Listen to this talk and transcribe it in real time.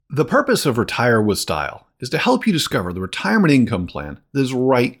The purpose of Retire with Style is to help you discover the retirement income plan that is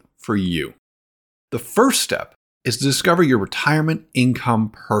right for you. The first step is to discover your retirement income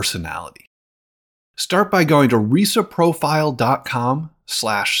personality. Start by going to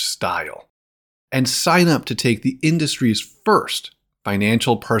risaprofile.com/style and sign up to take the industry's first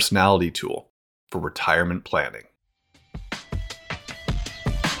financial personality tool for retirement planning.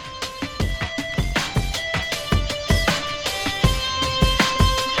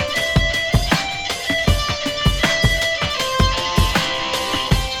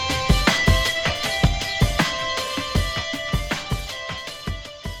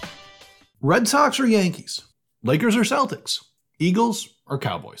 Red Sox or Yankees? Lakers or Celtics? Eagles or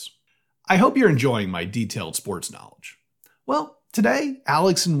Cowboys? I hope you're enjoying my detailed sports knowledge. Well, today,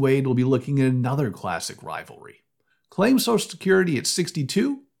 Alex and Wade will be looking at another classic rivalry. Claim Social Security at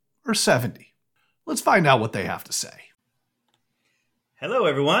 62 or 70? Let's find out what they have to say. Hello,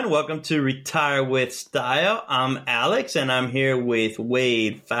 everyone. Welcome to Retire with Style. I'm Alex, and I'm here with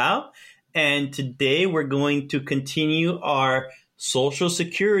Wade Pfau. And today we're going to continue our Social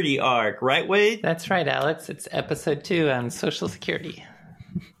Security arc, right, Wade? That's right, Alex. It's episode 2 on Social Security.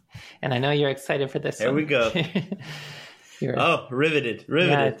 And I know you're excited for this There one. we go. Riveted.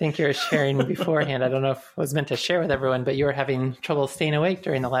 Yeah, I think you were sharing beforehand. I don't know if I was meant to share with everyone, but you were having trouble staying awake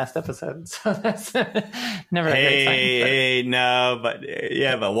during the last episode. So that's never a great sign. But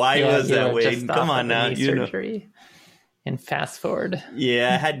why was that, Wade? Come on now. Surgery. And fast forward.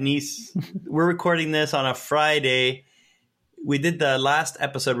 Yeah, I had knees. We're recording this on a Friday. We did the last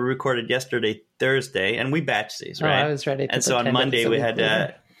episode we recorded yesterday, Thursday, and we batched these, right? I was ready to And so on Monday we had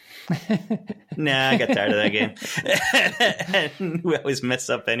I got tired of that game. And we always mess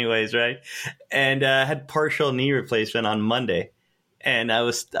up anyways, right? And I had partial knee replacement on Monday. And I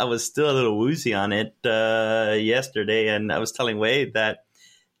was still a little woozy on it yesterday, and I was telling Wade that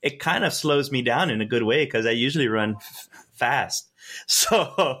it kind of slows me down in a good way because I usually run fast.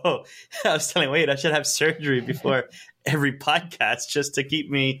 So I was telling Wade I should have surgery before every podcast just to keep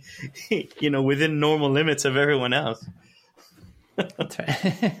me, within normal limits of everyone else. That's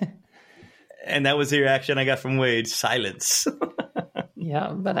right. And that was the reaction I got from Wade: silence.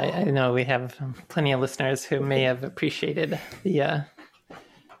 Yeah, but I know we have plenty of listeners who may have appreciated the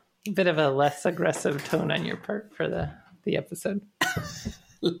bit of a less aggressive tone on your part for the episode.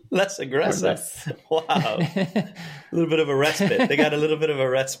 Less aggressive. Wow. A little bit of a respite. They got a little bit of a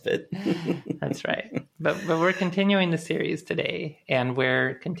respite. That's right. But we're continuing the series today, and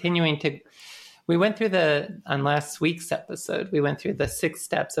we're continuing to... We went through on last week's episode, we went through the 6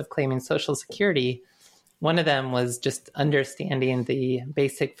 steps of claiming Social Security. One of them was just understanding the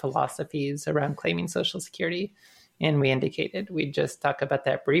basic philosophies around claiming Social Security. And we indicated we'd just talk about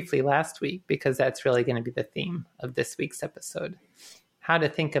that briefly last week because that's really going to be the theme of this week's episode. How to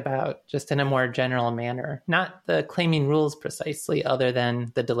think about, just in a more general manner, not the claiming rules precisely other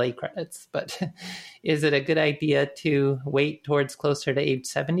than the delay credits, but is it a good idea to wait towards closer to age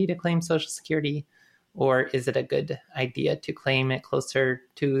 70 to claim Social Security? Or is it a good idea to claim it closer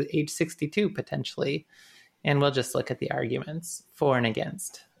to age 62 potentially? And we'll just look at the arguments for and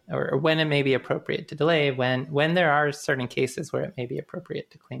against, or when it may be appropriate to delay, when there are certain cases where it may be appropriate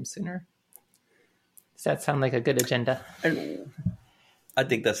to claim sooner. Does that sound like a good agenda? I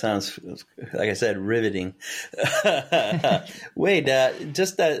think that sounds, like I said, riveting. Wade,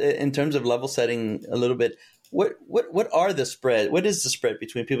 just in terms of level setting a little bit, what are the spread? What is the spread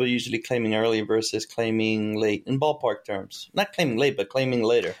between people usually claiming early versus claiming late in ballpark terms? Not claiming late, but claiming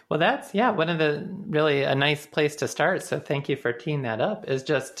later. Well, that's, one of the really a nice place to start. So thank you for teeing that up, is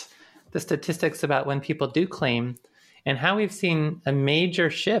just the statistics about when people do claim and how we've seen a major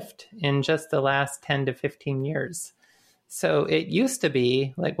shift in just the last 10 to 15 years. So it used to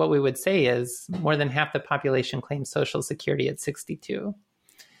be, like what we would say is more than half the population claims Social Security at 62.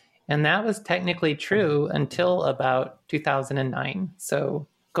 And that was technically true until about 2009. So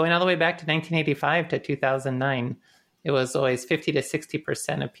going all the way back to 1985 to 2009, it was always 50 to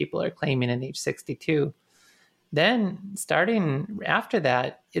 60% of people are claiming at age 62. Then starting after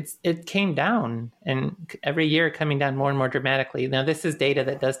that, it came down, and every year coming down more and more dramatically. Now, this is data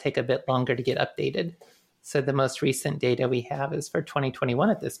that does take a bit longer to get updated. So the most recent data we have is for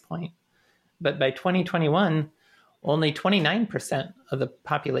 2021 at this point. But by 2021, only 29% of the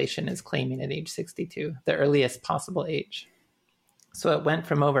population is claiming at age 62, the earliest possible age. So it went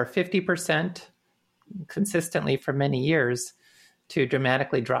from over 50% consistently for many years to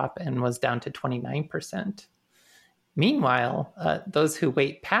dramatically drop and was down to 29%. Meanwhile, those who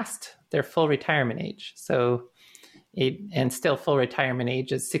wait past their full retirement age, and still full retirement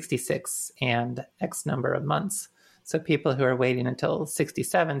age is 66 and X number of months. So people who are waiting until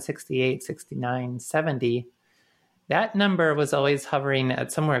 67, 68, 69, 70, that number was always hovering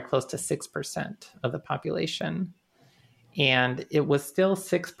at somewhere close to 6% of the population. And it was still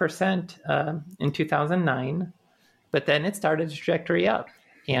 6% in 2009, but then it started a trajectory up.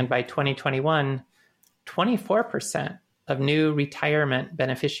 And by 2021, 24% of new retirement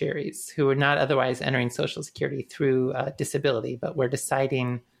beneficiaries who were not otherwise entering Social Security through disability, but were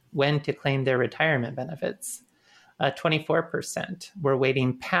deciding when to claim their retirement benefits, 24% were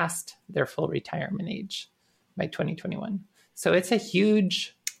waiting past their full retirement age by 2021. So it's a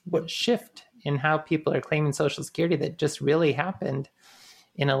huge shift in how people are claiming Social Security that just really happened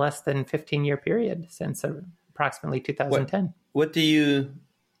in a less than 15-year period since approximately 2010. What do you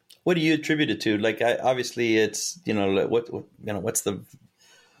attribute it to? Like, obviously, it's what's the,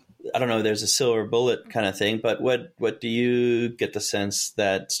 I don't know, there's a silver bullet kind of thing, but what do you get the sense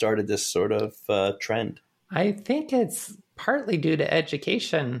that started this sort of trend? I think it's partly due to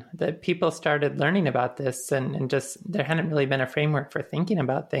education that people started learning about this, and just there hadn't really been a framework for thinking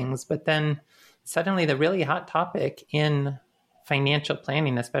about things. But then suddenly the really hot topic in financial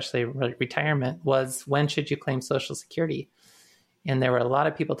planning, especially retirement, was when should you claim Social Security? And there were a lot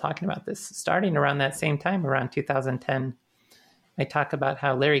of people talking about this starting around that same time, around 2010. I talk about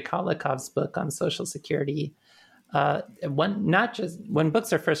how Larry Kolikov's book on Social Security, not just when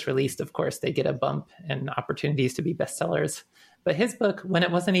books are first released, of course, they get a bump and opportunities to be bestsellers. But his book, when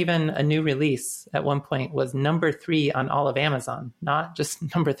it wasn't even a new release at one point, was number 3 on all of Amazon, not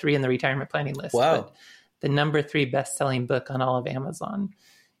just number 3 in the retirement planning list, but the number 3 best-selling book on all of Amazon.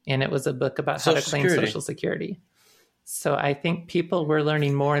 And it was a book about how to claim Social Security. So I think people were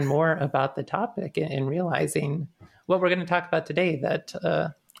learning more and more about the topic and realizing what we're going to talk about today, that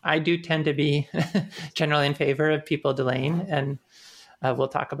I do tend to be generally in favor of people delaying, and we'll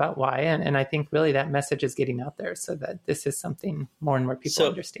talk about why. And I think really that message is getting out there so that this is something more and more people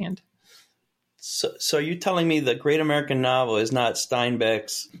understand. So you're telling me the great American novel is not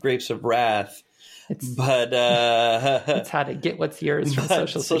Steinbeck's Grapes of Wrath, but it's how to get what's yours from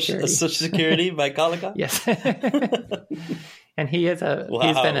Social Security. Social Security by Kolikov? Yes. And he's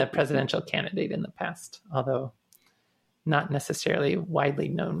been a presidential candidate in the past, although not necessarily widely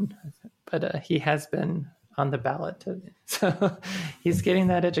known, but he has been on the ballot. So he's getting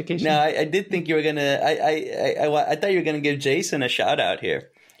that education. No, I did think you were going to, I thought you were going to give Jason a shout out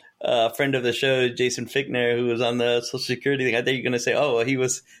here. A friend of the show, Jason Fickner, who was on the Social Security thing. I thought you were going to say, oh, well, he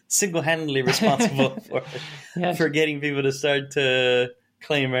was single-handedly responsible for getting people to start to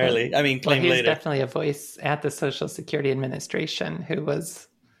claim early. Claim he's later. Definitely a voice at the Social Security Administration who was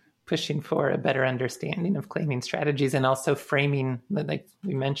pushing for a better understanding of claiming strategies and also framing, like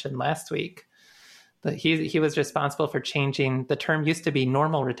we mentioned last week. But he was responsible for changing, the term used to be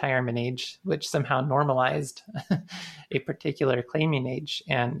normal retirement age, which somehow normalized a particular claiming age,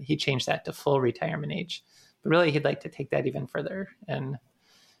 and he changed that to full retirement age. But really, he'd like to take that even further and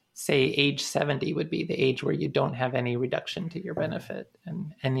say age 70 would be the age where you don't have any reduction to your benefit,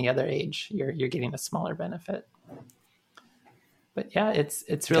 and any other age you're getting a smaller benefit. But yeah,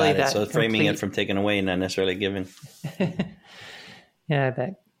 it's really that. So framing it from taking away, not necessarily giving. Yeah,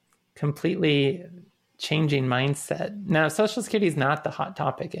 that completely changing mindset. Now, Social Security is not the hot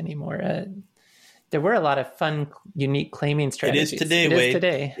topic anymore. There were a lot of fun, unique claiming strategies. It is today, Wade.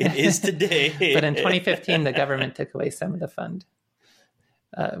 It is today. But in 2015, the government took away some of the fund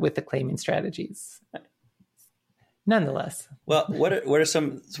with the claiming strategies. Nonetheless. Well, what are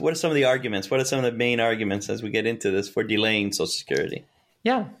some of the arguments? What are some of the main arguments as we get into this for delaying Social Security?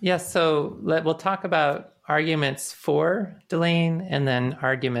 Yeah. So we'll talk about arguments for delaying, and then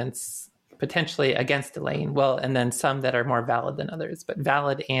arguments potentially against delaying. Well, and then some that are more valid than others, but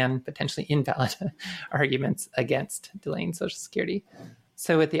valid and potentially invalid arguments against delaying Social Security.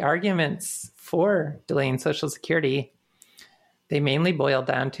 So with the arguments for delaying Social Security, they mainly boil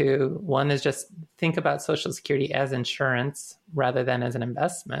down to, one is just think about Social Security as insurance rather than as an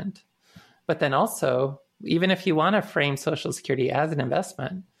investment. But then also, even if you want to frame Social Security as an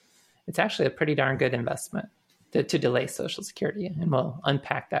investment, it's actually a pretty darn good investment to delay Social Security. And we'll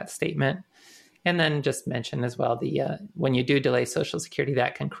unpack that statement. And then just mention as well, when you do delay Social Security,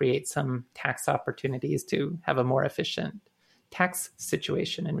 that can create some tax opportunities to have a more efficient tax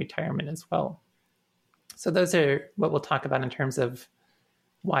situation in retirement as well. So those are what we'll talk about in terms of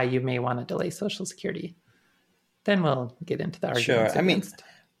why you may want to delay Social Security. Then we'll get into the arguments. Sure. Against.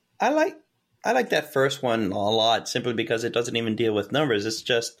 I like that first one a lot, simply because it doesn't even deal with numbers. It's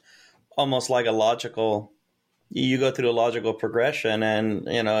just almost like a logical. You go through a logical progression, and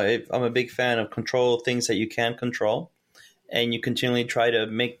I'm a big fan of control things that you can control, and you continually try to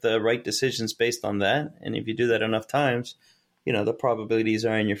make the right decisions based on that. And if you do that enough times, the probabilities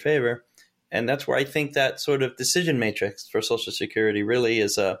are in your favor. And that's where I think that sort of decision matrix for Social Security really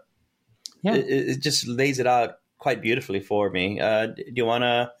is it just lays it out quite beautifully for me. Do you want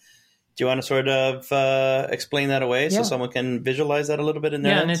to sort of explain that away so someone can visualize that a little bit in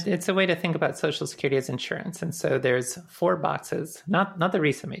their heads? And it's a way to think about Social Security as insurance. And so there's 4 boxes, not the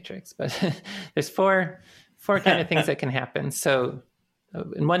RISA matrix, but there's four kind of things that can happen. So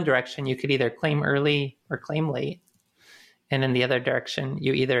in one direction, you could either claim early or claim late. And in the other direction,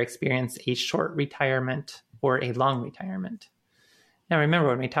 you either experience a short retirement or a long retirement. Now, remember,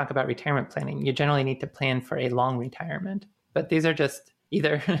 when we talk about retirement planning, you generally need to plan for a long retirement. But these are just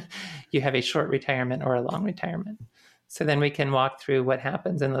either you have a short retirement or a long retirement. So then we can walk through what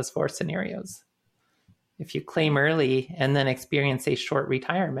happens in those 4 scenarios. If you claim early and then experience a short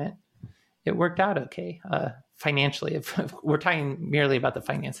retirement, it worked out okay. Financially, if we're talking merely about the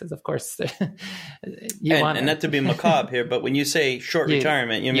finances, of course. And not to be macabre here, but when you say short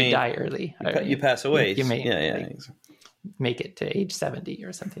retirement, you mean die early. You pass away. You may make it to age 70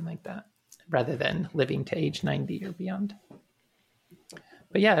 or something like that, rather than living to age 90 or beyond.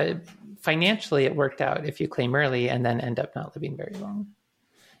 But yeah, financially, it worked out if you claim early and then end up not living very long.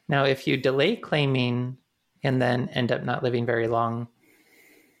 Now, if you delay claiming and then end up not living very long,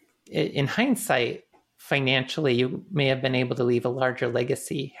 in hindsight, financially, you may have been able to leave a larger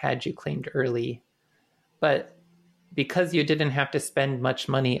legacy had you claimed early. But because you didn't have to spend much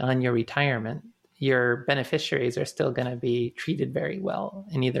money on your retirement, your beneficiaries are still going to be treated very well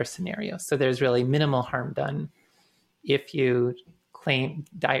in either scenario. So there's really minimal harm done if you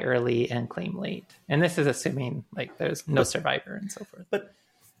die early and claim late. And this is assuming there's no survivor and so forth.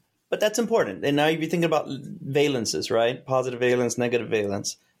 But that's important. And now if you think about valences, right? Positive valence, negative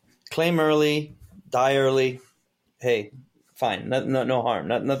valence. Claim early, die early, hey, fine, no harm,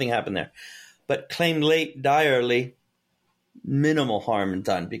 nothing happened there. But claim late, die early, minimal harm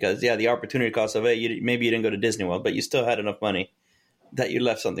done because, the opportunity cost of it, maybe you didn't go to Disney World, but you still had enough money that you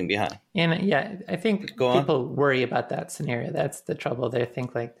left something behind. And I think people worry about that scenario. That's the trouble. They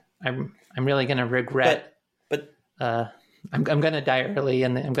think I'm really going to regret, but I'm going to die early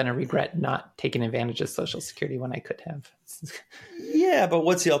and I'm going to regret not taking advantage of Social Security when I could have. Yeah, but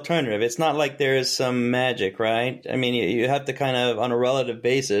what's the alternative? It's not like there is some magic, right? I mean, you have to kind of, on a relative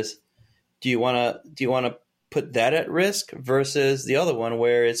basis, do you want to put that at risk versus the other one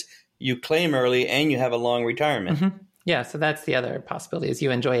where it's you claim early and you have a long retirement? Mm-hmm. Yeah, so that's the other possibility is you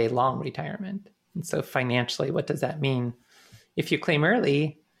enjoy a long retirement. And so financially, what does that mean? If you claim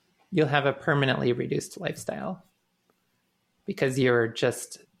early, you'll have a permanently reduced lifestyle because you're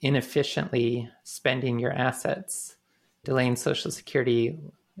just inefficiently spending your assets, delaying Social Security.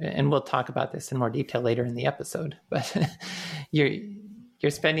 And we'll talk about this in more detail later in the episode, but you're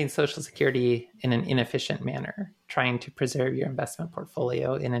spending Social Security in an inefficient manner, trying to preserve your investment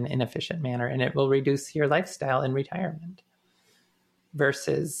portfolio in an inefficient manner, and it will reduce your lifestyle in retirement.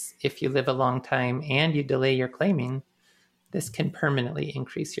 Versus if you live a long time and you delay your claiming, this can permanently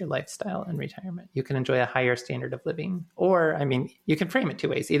increase your lifestyle in retirement. You can enjoy a higher standard of living, or, you can frame it 2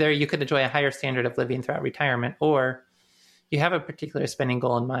 ways. Either you could enjoy a higher standard of living throughout retirement, or you have a particular spending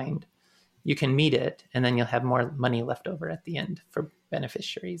goal in mind. You can meet it, and then you'll have more money left over at the end for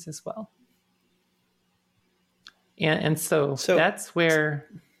beneficiaries as well. And so that's where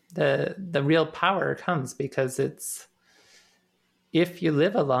the real power comes, because it's, if you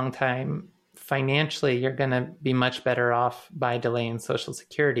live a long time, financially, you're going to be much better off by delaying Social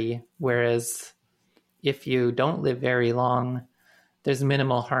Security. Whereas if you don't live very long, there's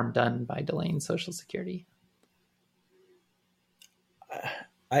minimal harm done by delaying Social Security.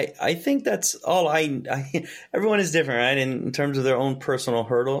 I think that's all everyone is different, right? In terms of their own personal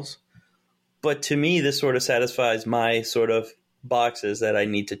hurdles. But to me, this sort of satisfies my sort of boxes that I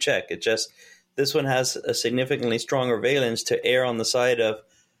need to check. It just, this one has a significantly stronger valence to err on the side of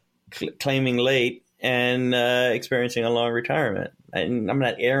claiming late and experiencing a long retirement. And I'm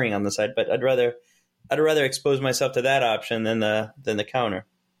not erring on the side, but I'd rather expose myself to that option than the counter.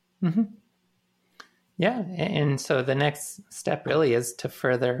 Mm-hmm. Yeah, and so the next step really is to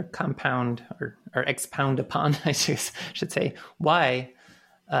further compound or expound upon, I should say, why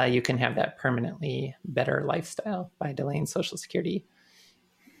you can have that permanently better lifestyle by delaying Social Security.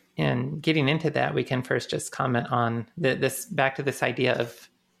 And getting into that, we can first just comment on back to this idea of,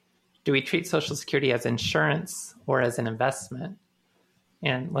 do we treat Social Security as insurance or as an investment?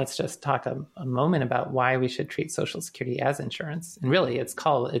 And let's just talk a moment about why we should treat Social Security as insurance. And really, it's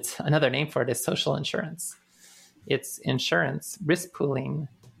another name for it is social insurance. It's insurance, risk pooling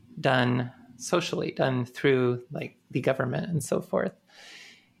done socially, done through like the government and so forth.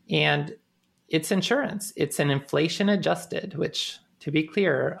 And it's insurance. It's an inflation adjusted, which, to be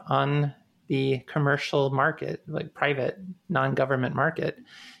clear, on the commercial market, like private non-government market,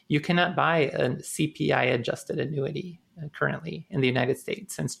 you cannot buy a CPI adjusted annuity currently in the United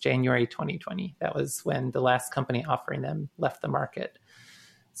States since January 2020. That was when the last company offering them left the market.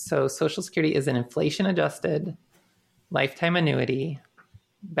 So Social Security is an inflation adjusted lifetime annuity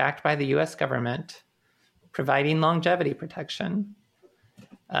backed by the US government, providing longevity protection,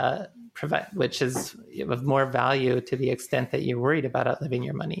 which is of more value to the extent that you're worried about outliving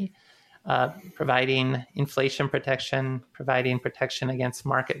your money, providing inflation protection, providing protection against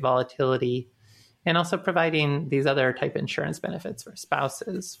market volatility, and also providing these other type insurance benefits for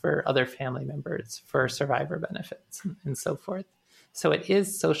spouses, for other family members, for survivor benefits, and so forth. So it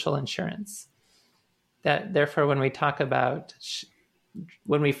is social insurance. That therefore, when we talk about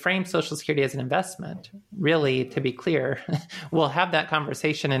when we frame Social Security as an investment, really, to be clear, we'll have that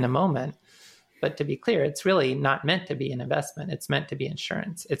conversation in a moment. But to be clear, it's really not meant to be an investment. It's meant to be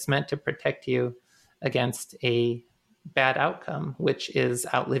insurance. It's meant to protect you against a bad outcome, which is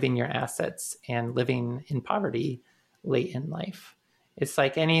outliving your assets and living in poverty late in life. It's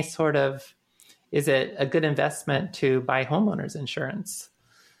like any sort of, is it a good investment to buy homeowners insurance?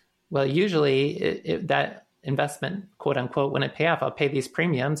 Well, usually that investment, quote unquote, when it pay off, I'll pay these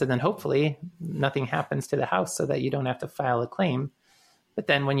premiums and then hopefully nothing happens to the house so that you don't have to file a claim. But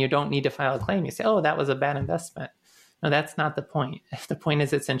then when you don't need to file a claim, you say, oh, that was a bad investment. No, that's not the point. The point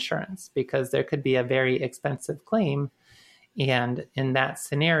is it's insurance, because there could be a very expensive claim. And in that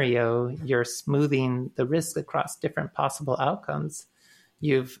scenario, you're smoothing the risk across different possible outcomes.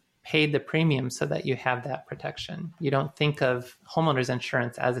 You've paid the premium so that you have that protection. You don't think of homeowners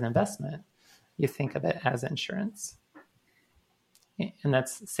insurance as an investment. You think of it as insurance. And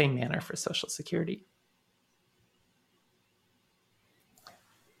that's the same manner for Social Security.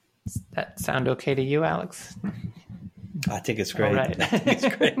 Does that sound okay to you, Alex? I think it's great. All right. I think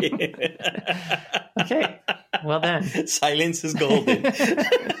it's great. Okay. Well then. Silence is golden.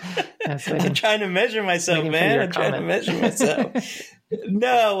 I'm trying to measure myself, man. I'm trying to measure myself.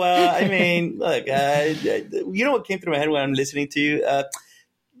 No, I mean, look, you know what came through my head when I'm listening to you?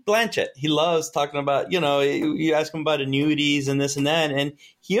 Blanchett, he loves talking about, you ask him about annuities and this and that, and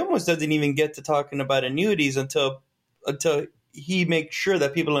he almost doesn't even get to talking about annuities until he makes sure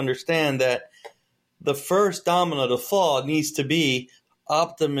that people understand that the first domino to fall needs to be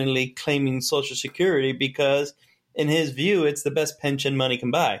optimally claiming Social Security, because in his view, it's the best pension money can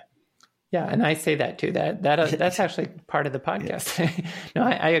buy. Yeah, and I say that too. That's actually part of the podcast. No,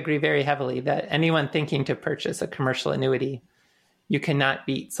 I agree very heavily that anyone thinking to purchase a commercial annuity, you cannot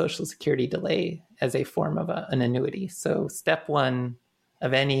beat Social Security delay as a form of an annuity. So step one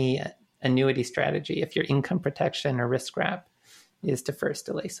of any annuity strategy, if you're income protection or risk wrap, is to first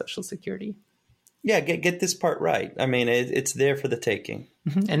delay Social Security. Yeah, get this part right. I mean, it's there for the taking.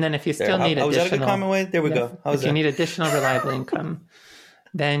 Mm-hmm. And then if you still need additional... Was that a good common way? There we go. If you need additional reliable income,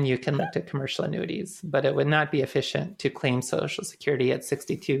 then you can look to commercial annuities. But it would not be efficient to claim Social Security at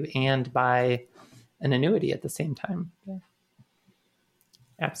 62 and buy an annuity at the same time. Yeah.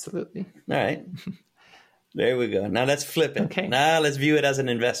 Absolutely. All right. There we go. Now let's flip it. Okay. Now let's view it as an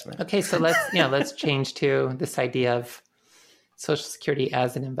investment. Okay, so let's change to this idea of Social Security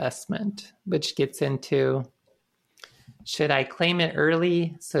as an investment, which gets into, should I claim it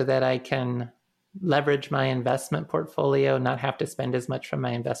early so that I can leverage my investment portfolio, not have to spend as much from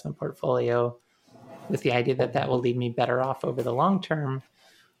my investment portfolio, with the idea that will leave me better off over the long term?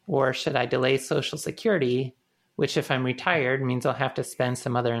 Or should I delay Social Security, which if I'm retired means I'll have to spend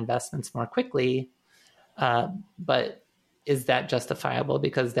some other investments more quickly, but is that justifiable,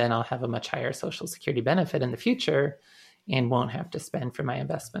 because then I'll have a much higher Social Security benefit in the future and won't have to spend for my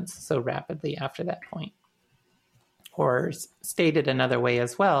investments so rapidly after that point? Or stated another way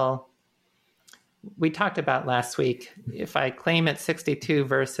as well, we talked about last week, if I claim at 62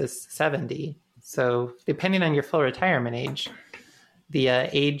 versus 70, so depending on your full retirement age, the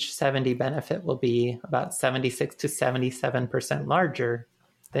age 70 benefit will be about 76 to 77% larger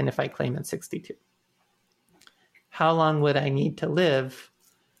than if I claim at 62. How long would I need to live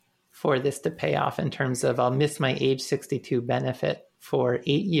for this to pay off, in terms of I'll miss my age 62 benefit for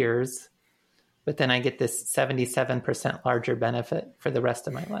 8 years, but then I get this 77% larger benefit for the rest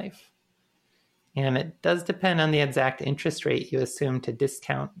of my life? And it does depend on the exact interest rate you assume to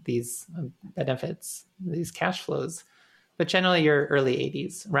discount these benefits, these cash flows. But generally, your early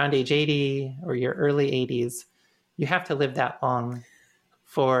 80s, around age 80 or your early 80s, you have to live that long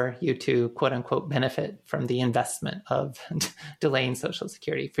for you to, quote unquote, benefit from the investment of delaying Social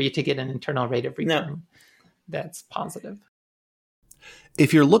Security, for you to get an internal rate of return that's positive.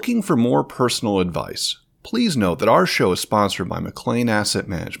 If you're looking for more personal advice, please note that our show is sponsored by McLean Asset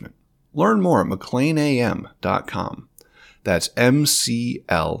Management. Learn more at McLeanAM.com. That's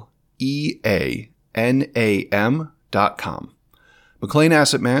McLeanAM.com. McLean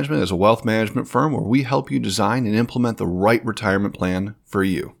Asset Management is a wealth management firm where we help you design and implement the right retirement plan for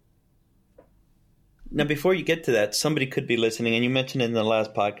you. Now, before you get to that, somebody could be listening, and you mentioned it in the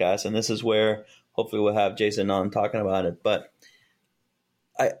last podcast, and this is where hopefully we'll have Jason on talking about it, but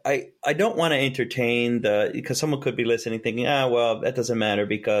I don't want to entertain because someone could be listening thinking, well, that doesn't matter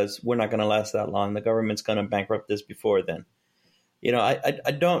because we're not going to last that long. The government's going to bankrupt this before then.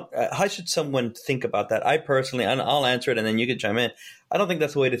 I don't. How should someone think about that? I personally, and I'll answer it, and then you can chime in. I don't think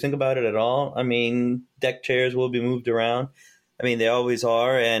that's the way to think about it at all. I mean, deck chairs will be moved around. I mean, they always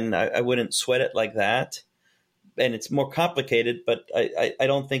are, and I wouldn't sweat it like that. And it's more complicated, but I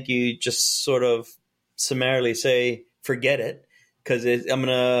don't think you just sort of summarily say forget it because I'm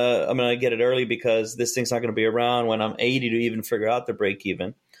gonna get it early because this thing's not going to be around when I'm 80 to even figure out the break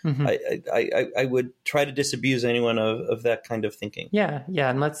even. Mm-hmm. I would try to disabuse anyone of that kind of thinking. Yeah,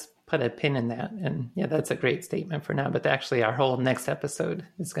 and let's put a pin in that. And yeah, that's a great statement for now. But actually, our whole next episode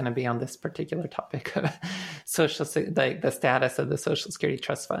is going to be on this particular topic of the status of the Social Security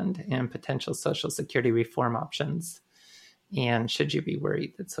Trust Fund and potential Social Security reform options. And should you be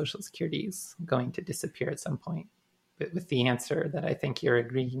worried that Social Security is going to disappear at some point? But with the answer that I think you're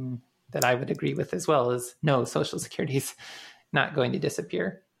agreeing, that I would agree with as well, is no, Social Security is not going to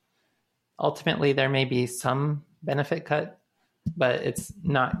disappear. Ultimately, there may be some benefit cut, but it's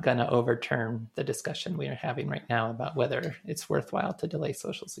not going to overturn the discussion we are having right now about whether it's worthwhile to delay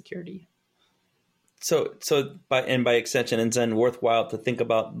Social Security. So by extension, it's then worthwhile to think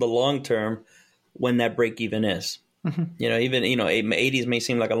about the long term when that break even is. Mm-hmm. 80s may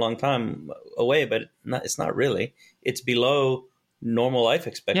seem like a long time away, but it's not really. It's below normal life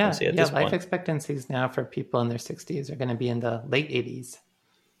expectancy at this point. Life expectancies now for people in their 60s are going to be in the late 80s.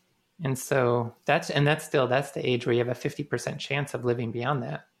 And so that's the age where you have a 50% chance of living beyond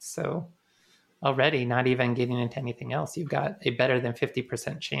that. So already, not even getting into anything else, you've got a better than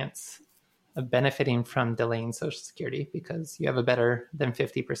 50% chance of benefiting from delaying Social Security because you have a better than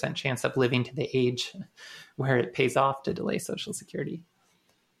 50% chance of living to the age where it pays off to delay Social Security.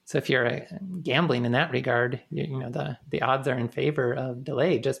 So if you're gambling in that regard, the odds are in favor of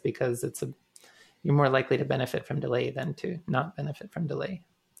delay just because you're more likely to benefit from delay than to not benefit from delay.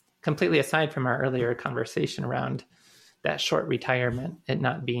 Completely aside from our earlier conversation around that short retirement, it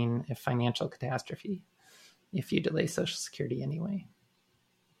not being a financial catastrophe if you delay Social Security anyway.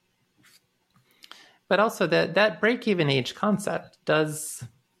 But also that break-even age concept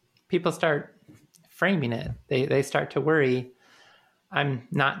people start framing it. They start to worry, I'm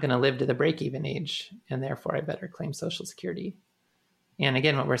not going to live to the break-even age, and therefore I better claim Social Security. And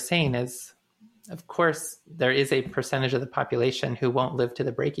again, what we're saying is, of course, there is a percentage of the population who won't live to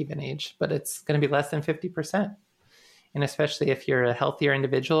the break-even age, but it's going to be less than 50%. And especially if you're a healthier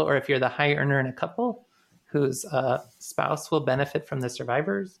individual or if you're the high earner in a couple whose spouse will benefit from the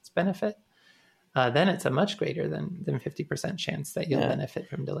survivor's benefit, then it's a much greater than 50% chance that you'll benefit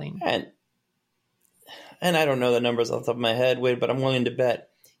from delaying. And I don't know the numbers off the top of my head, Wade, but I'm willing to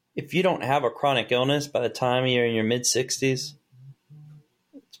bet if you don't have a chronic illness by the time you're in your mid-60s,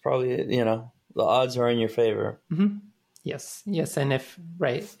 it's probably, the odds are in your favor. Mm-hmm. Yes. And if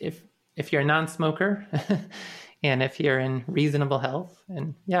you're a non-smoker and if you're in reasonable health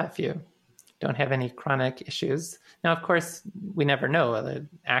and if you don't have any chronic issues. Now, of course, we never know.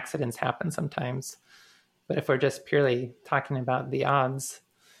 Accidents happen sometimes. But if we're just purely talking about the odds,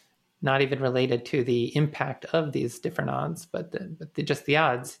 not even related to the impact of these different odds, but just the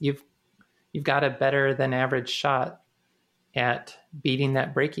odds, you've got a better than average shot at beating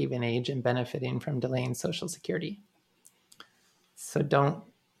that break-even age and benefiting from delaying Social Security. So don't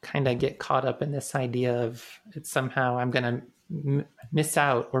kind of get caught up in this idea of it's somehow I'm going to miss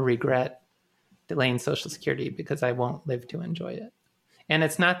out or regret delaying Social Security because I won't live to enjoy it. And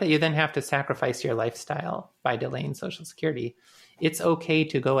it's not that you then have to sacrifice your lifestyle by delaying Social Security. It's okay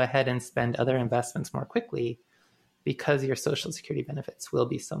to go ahead and spend other investments more quickly because your Social Security benefits will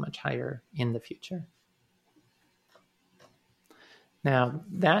be so much higher in the future. Now,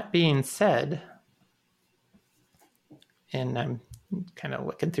 that being said, and I'm kind of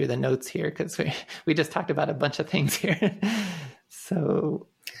looking through the notes here because we just talked about a bunch of things here. So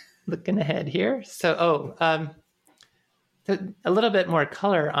looking ahead here. So, a little bit more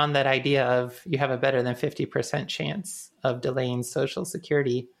color on that idea of you have a better than 50% chance of delaying Social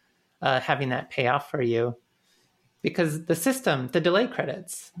Security, having that pay off for you. Because the system, the delay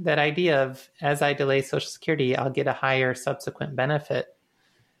credits, that idea of as I delay Social Security, I'll get a higher subsequent benefit,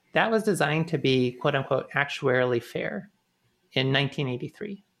 that was designed to be, quote unquote, actuarially fair in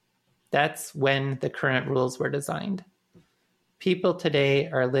 1983. That's when the current rules were designed. People today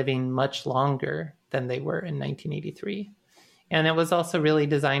are living much longer than they were in 1983. And it was also really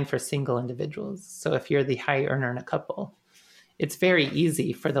designed for single individuals. So if you're the high earner in a couple, it's very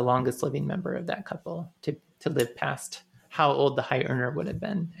easy for the longest living member of that couple to live past how old the high earner would have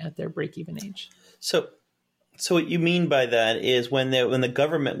been at their break-even age. So what you mean by that is when the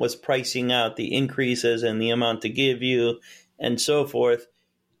government was pricing out the increases and the amount to give you and so forth,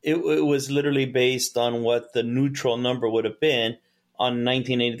 it was literally based on what the neutral number would have been on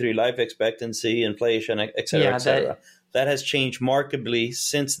 1983 life expectancy, inflation, et cetera, et cetera. That has changed markedly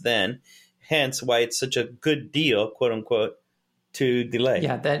since then, hence why it's such a good deal, quote unquote, to delay.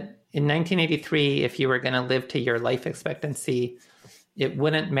 Yeah, that in 1983, if you were going to live to your life expectancy, it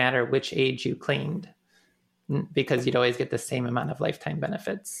wouldn't matter which age you claimed because you'd always get the same amount of lifetime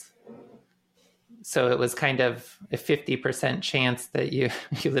benefits. So it was kind of a 50% chance that you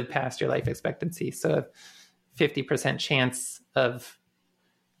live past your life expectancy. So a 50% chance of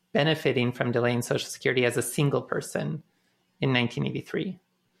benefiting from delaying Social Security as a single person in 1983.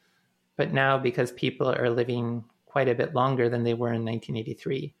 But now, because people are living quite a bit longer than they were in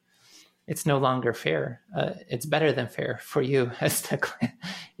 1983, it's no longer fair. It's better than fair for you as the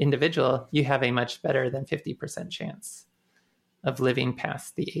individual. You have a much better than 50% chance of living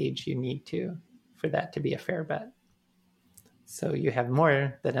past the age you need to for that to be a fair bet. So you have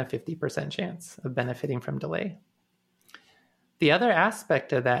more than a 50% chance of benefiting from delay. The other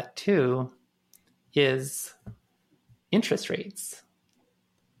aspect of that, too, is interest rates.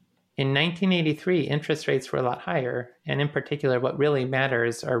 In 1983, interest rates were a lot higher, and in particular, what really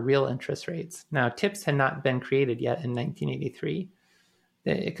matters are real interest rates. Now, TIPS had not been created yet in 1983.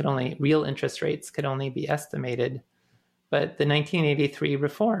 Real interest rates could only be estimated, but the 1983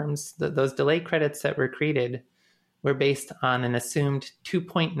 reforms, those delay credits that were created, were based on an assumed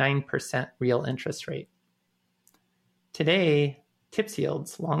 2.9% real interest rate. Today, TIPS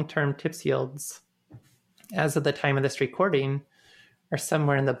yields, long-term TIPS yields, as of the time of this recording, are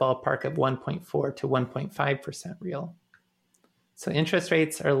somewhere in the ballpark of 1.4 to 1.5% real. So interest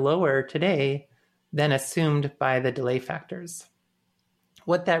rates are lower today than assumed by the delay factors.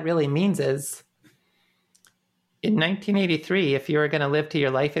 What that really means is, in 1983, if you were going to live to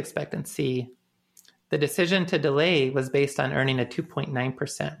your life expectancy, the decision to delay was based on earning a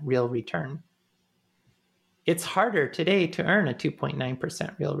 2.9% real return. It's harder today to earn a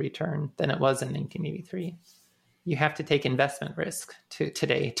 2.9% real return than it was in 1983. You have to take investment risk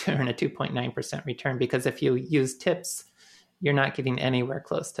today to earn a 2.9% return, because if you use TIPS, you're not getting anywhere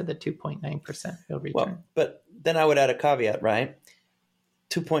close to the 2.9% real return. Well, but then I would add a caveat, right?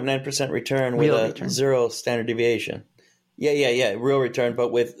 2.9% return with a zero standard deviation. Yeah. Real return,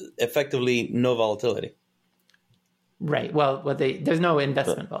 but with effectively no volatility. Right. Well, there's no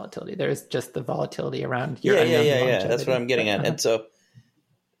investment volatility. There's just the volatility around your Yeah. That's what I'm getting at. And so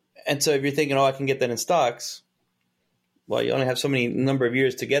if you're thinking, I can get that in stocks, well, you only have so many number of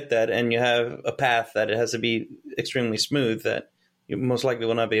years to get that, and you have a path that it has to be extremely smooth that you most likely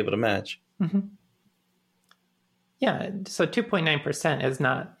will not be able to match. Mm-hmm. Yeah. So 2.9% is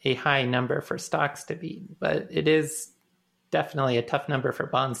not a high number for stocks to beat, but it is definitely a tough number for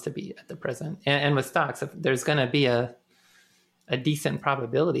bonds to beat at the present. And with stocks, if there's going to be a decent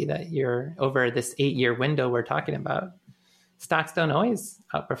probability that you're over this 8-year window we're talking about, stocks don't always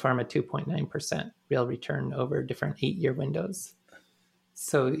outperform a 2.9% real return over different 8-year windows.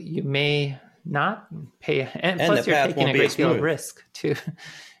 So you may not pay, and plus you're taking a great deal of risk too.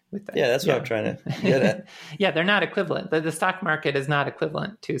 With that. Yeah, that's what I'm trying to get at. Yeah, they're not equivalent. The stock market is not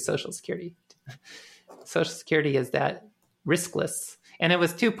equivalent to Social Security. Social Security is that riskless. And it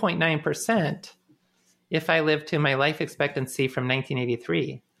was 2.9% if I lived to my life expectancy from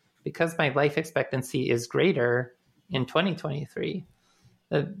 1983. Because my life expectancy is greater in 2023,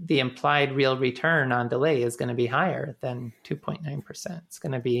 the implied real return on delay is going to be higher than 2.9%. It's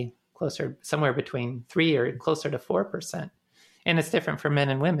going to be closer, somewhere between 3 or closer to 4%. And it's different for men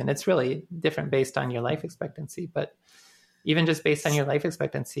and women. It's really different based on your life expectancy. But even just based on your life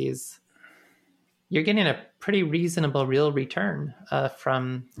expectancies, you're getting a pretty reasonable real return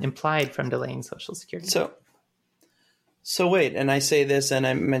implied from delaying Social Security. So wait, and I say this, and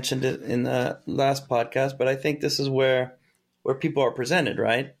I mentioned it in the last podcast, but I think this is where people are presented,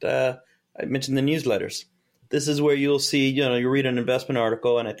 right? I mentioned the newsletters. this is where you'll see, you read an investment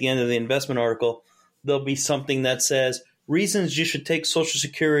article, and at the end of the investment article, there'll be something that says reasons you should take Social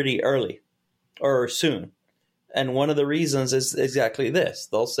Security early or soon. And one of the reasons is exactly this.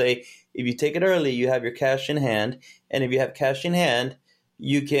 They'll say, if you take it early, you have your cash in hand. And if you have cash in hand,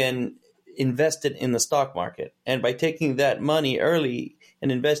 you can invest it in the stock market. And by taking that money early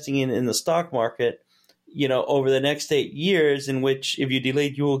and investing it in the stock market, over the next 8 years, in which if you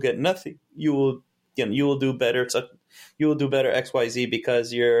delay, you will get nothing. You will do better. You will do better XYZ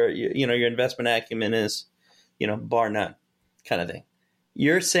because your investment acumen is, bar none kind of thing.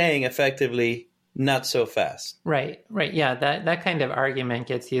 You're saying effectively not so fast. Right. Yeah, that kind of argument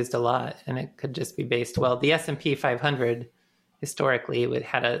gets used a lot, and it could just be based, the S&P 500 historically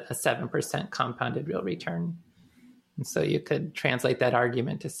had a 7% compounded real return. And so you could translate that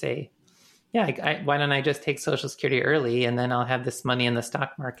argument to say, yeah, why don't I just take Social Security early, and then I'll have this money in the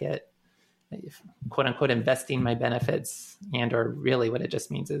stock market, quote unquote, investing my benefits, or really what it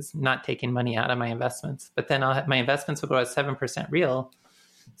just means is not taking money out of my investments. But then my investments will grow at 7% real.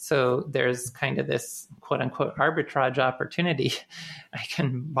 So there's kind of this quote unquote arbitrage opportunity. I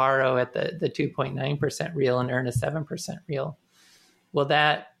can borrow at the 2.9% real and earn a 7% real. Well,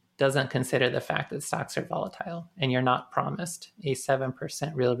 that doesn't consider the fact that stocks are volatile and you're not promised a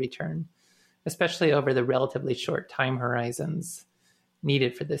 7% real return, especially over the relatively short time horizons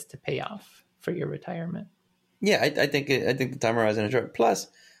needed for this to pay off for your retirement. Yeah, I think the time horizon is short. Plus,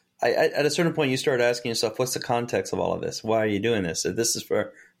 at a certain point, you start asking yourself, what's the context of all of this? Why are you doing this? If this is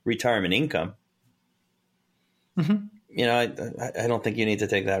for retirement income, I don't think you need to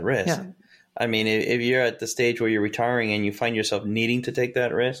take that risk. Yeah. I mean, if you're at the stage where you're retiring and you find yourself needing to take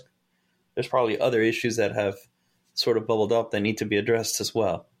that risk, there's probably other issues that have sort of bubbled up that need to be addressed as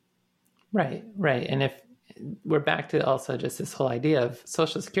well. Right. And if we're back to also just this whole idea of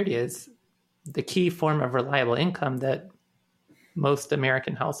Social Security is the key form of reliable income that most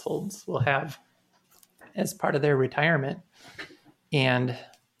American households will have as part of their retirement. And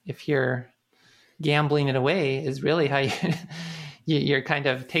if you're gambling it away is really how you're kind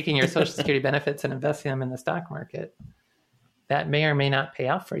of taking your Social Security benefits and investing them in the stock market, that may or may not pay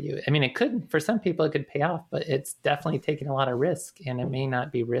off for you. I mean, it could, for some people, it could pay off, but it's definitely taking a lot of risk, and it may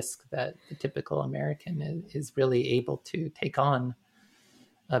not be risk that the typical American is really able to take on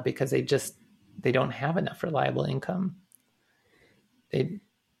because they don't have enough reliable income. Yeah,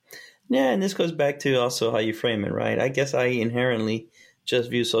 and this goes back to also how you frame it, right? I guess I inherently just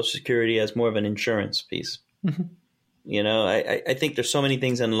view Social Security as more of an insurance piece. I think there's so many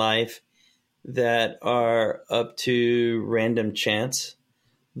things in life that are up to random chance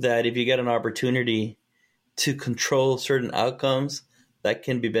that if you get an opportunity to control certain outcomes that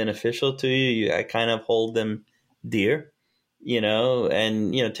can be beneficial to you, I kind of hold them dear,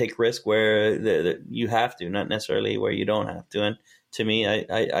 and, take risk where you have to, not necessarily where you don't have to. And to me,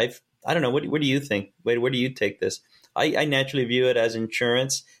 I don't know. What do you think? Where do you take this? I naturally view it as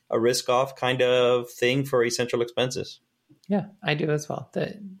insurance, a risk-off kind of thing for essential expenses. Yeah, I do as well.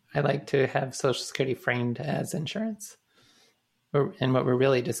 I like to have Social Security framed as insurance. And what we're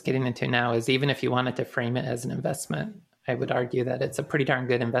really just getting into now is even if you wanted to frame it as an investment, I would argue that it's a pretty darn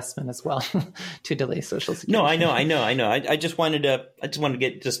good investment as well to delay Social Security. No, I know. I just wanted to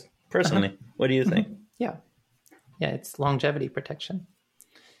get just personally. What do you think? Yeah, it's longevity protection.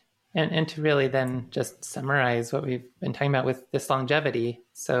 And to really then just summarize what we've been talking about with this longevity.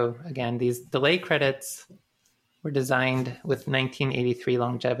 So again, these delay credits were designed with 1983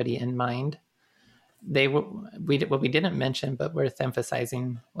 longevity in mind. What we didn't mention, but worth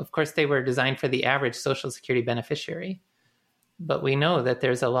emphasizing, of course, they were designed for the average Social Security beneficiary. But we know that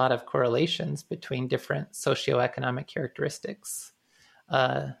there's a lot of correlations between different socioeconomic characteristics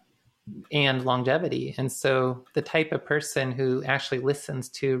and longevity. And so the type of person who actually listens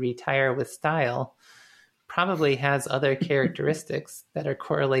to Retire with Style probably has other characteristics that are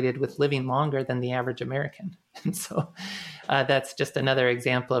correlated with living longer than the average American. And so that's just another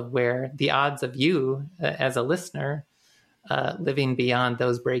example of where the odds of you as a listener living beyond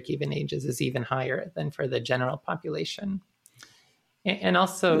those break-even ages is even higher than for the general population. And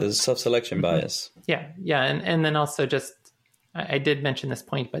also... There's self-selection bias. Yeah. And then also just, I did mention this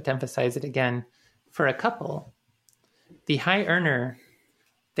point, but to emphasize it again, for a couple, the high earner,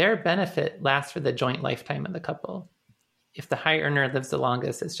 their benefit lasts for the joint lifetime of the couple. If the high earner lives the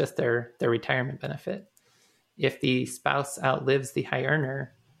longest, it's just their retirement benefit. If the spouse outlives the high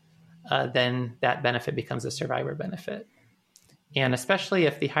earner, then that benefit becomes a survivor benefit. And especially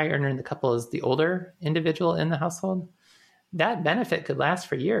if the high earner in the couple is the older individual in the household, that benefit could last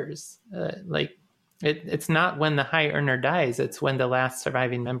for years. It's not when the high earner dies, it's when the last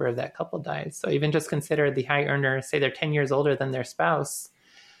surviving member of that couple dies. So even just consider the high earner, say they're 10 years older than their spouse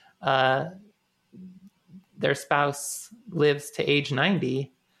lives to age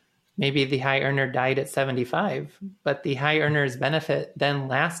 90. Maybe the high earner died at 75, but the high earner's benefit then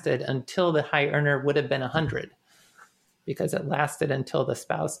lasted until the high earner would have been 100, because it lasted until the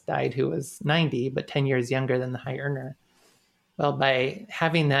spouse died who was 90, but 10 years younger than the high earner. Well, by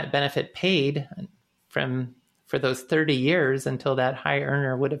having that benefit paid for those 30 years until that high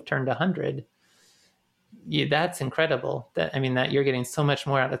earner would have turned 100, that's incredible. That you're getting so much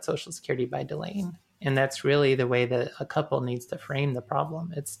more out of Social Security by delaying. And that's really the way that a couple needs to frame the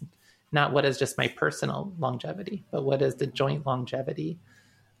problem. It's not what is just my personal longevity, but what is the joint longevity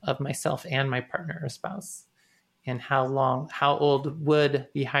of myself and my partner or spouse. And how old would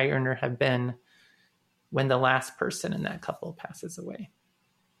the high earner have been when the last person in that couple passes away?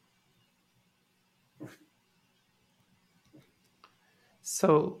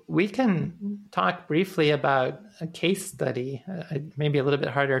 So we can talk briefly about a case study. Maybe a little bit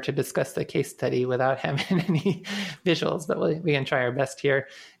harder to discuss the case study without having any visuals, but we can try our best here,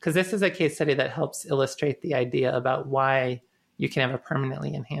 because this is a case study that helps illustrate the idea about why you can have a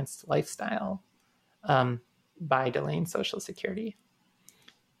permanently enhanced lifestyle by delaying Social Security.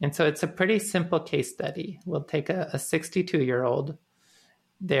 And so it's a pretty simple case study. We'll take a 62-year-old.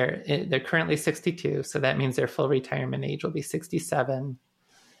 They're currently 62, so that means their full retirement age will be 67.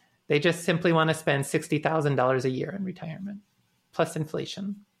 They just simply want to spend $60,000 a year in retirement, plus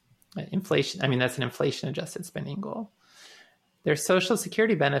inflation. That's an inflation-adjusted spending goal. Their Social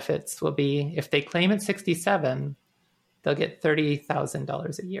Security benefits will be, if they claim at 67, they'll get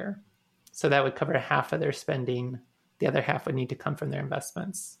 $30,000 a year. So that would cover half of their spending. The other half would need to come from their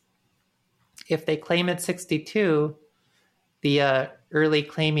investments. If they claim at 62, the early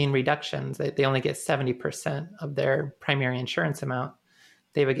claiming reductions, they only get 70% of their primary insurance amount.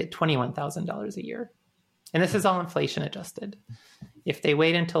 They would get $21,000 a year. And this is all inflation adjusted. If they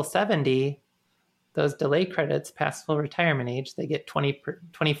wait until 70, those delay credits past full retirement age, they get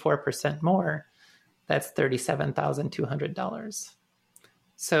 24% more. That's $37,200.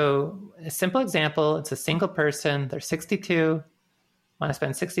 So a simple example, it's a single person, they're 62, want to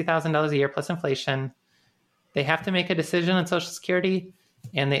spend $60,000 a year plus inflation. They have to make a decision on Social Security,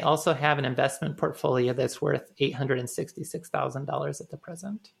 and they also have an investment portfolio that's worth $866,000 at the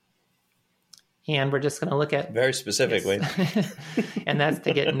present. And we're just going to look at... Very specifically. Yes. And that's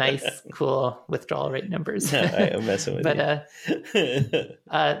to get nice, cool withdrawal rate numbers. No, I'm messing with you.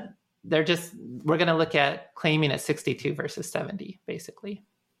 We're going to look at claiming at 62 versus 70, basically.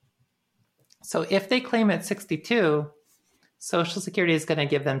 So if they claim at 62, Social Security is going to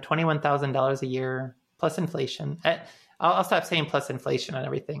give them $21,000 a year plus inflation. I'll stop saying plus inflation on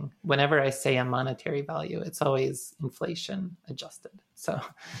everything. Whenever I say a monetary value, it's always inflation adjusted. So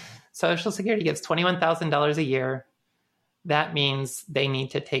Social Security gives $21,000 a year. That means they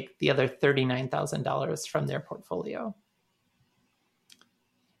need to take the other $39,000 from their portfolio.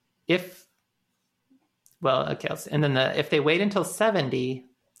 If they wait until 70,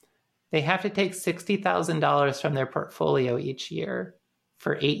 they have to take $60,000 from their portfolio each year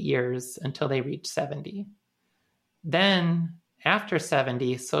for 8 years until they reach 70. Then after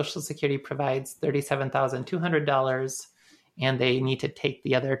 70, Social Security provides $37,200, and they need to take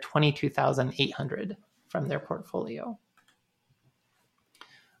the other $22,800 from their portfolio.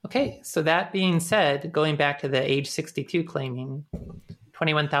 Okay, so that being said, going back to the age 62 claiming,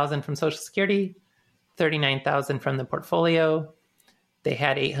 $21,000 from Social Security, $39,000 from the portfolio. They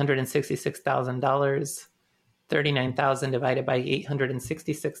had $866,000. $39,000 divided by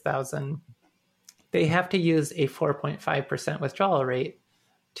 $866,000. They have to use a 4.5% withdrawal rate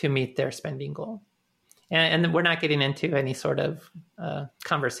to meet their spending goal. And we're not getting into any sort of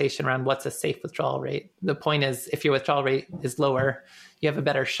conversation around what's a safe withdrawal rate. The point is, if your withdrawal rate is lower, you have a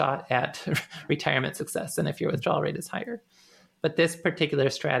better shot at retirement success than if your withdrawal rate is higher. But this particular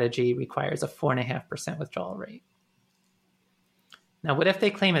strategy requires a 4.5% withdrawal rate. Now, what if they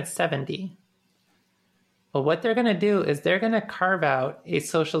claim at 70? Well, what they're going to do is they're going to carve out a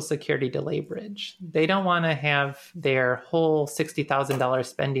Social Security delay bridge. They don't want to have their whole $60,000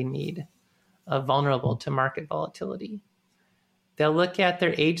 spending need vulnerable to market volatility. They'll look at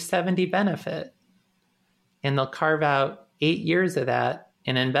their age 70 benefit, and they'll carve out 8 years of that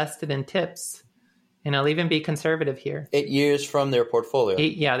and invest it in tips. And I'll even be conservative here. 8 years from their portfolio.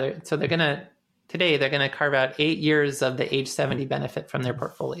 Today they're going to carve out 8 years of the age 70 benefit from their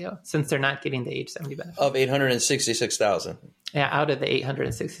portfolio, since they're not getting the age 70 benefit. Of $866,000. Yeah, out of the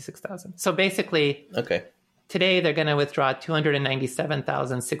 $866,000. So basically, okay, today they're going to withdraw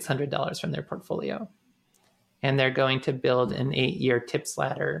 $297,600 from their portfolio. And they're going to build an 8-year TIPS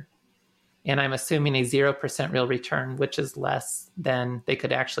ladder. And I'm assuming a 0% real return, which is less than they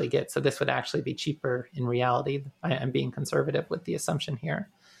could actually get. So this would actually be cheaper in reality. I'm being conservative with the assumption here.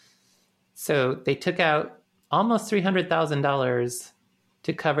 So they took out almost $300,000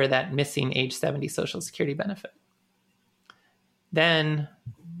 to cover that missing age 70 Social Security benefit. Then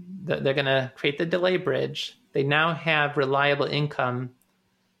they're going to create the delay bridge. They now have reliable income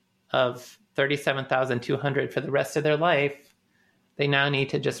of $37,200 for the rest of their life. They now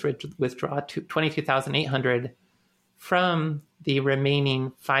need to just withdraw $22,800 from the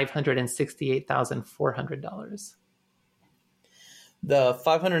remaining $568,400. The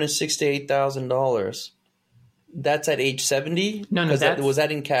 $568,000, that's at age 70? No, was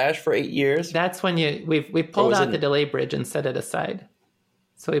that in cash for 8 years? That's when we pulled out the delay bridge and set it aside.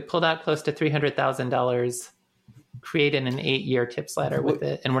 So we pulled out close to $300,000, created an 8-year TIPS ladder with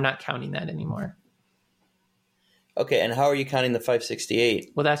it, and we're not counting that anymore. Okay, and how are you counting the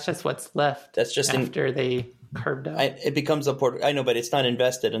 568? Well, that's just what's left. That's just after they curved out. It becomes a I know, but it's not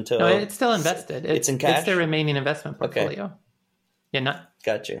invested until. No, it's still invested. It's in cash. It's their remaining investment portfolio. Okay. Yeah,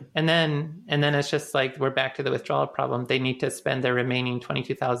 Gotcha. And then it's just like we're back to the withdrawal problem. They need to spend their remaining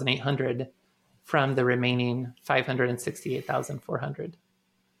 $22,800 from the remaining $568,400,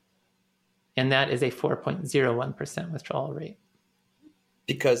 and that is a 4.01% withdrawal rate.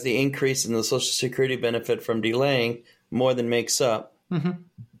 Because the increase in the Social Security benefit from delaying more than makes up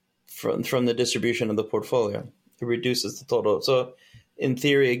from the distribution of the portfolio. It reduces the total. So in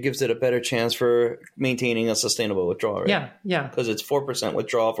theory, it gives it a better chance for maintaining a sustainable withdrawal rate. Yeah. Because it's 4%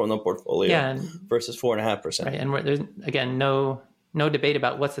 withdrawal from the portfolio versus 4.5%. Right, and there's, again, no debate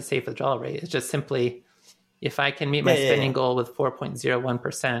about what's the safe withdrawal rate. It's just simply if I can meet my spending goal with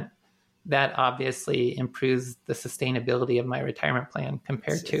 4.01%, that obviously improves the sustainability of my retirement plan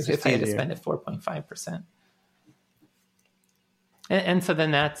compared to if I had to spend it 4.5%. And so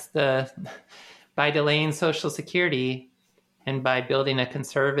then that's by delaying Social Security and by building a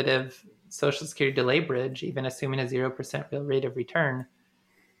conservative Social Security delay bridge, even assuming a 0% real rate of return,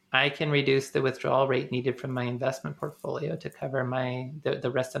 I can reduce the withdrawal rate needed from my investment portfolio to cover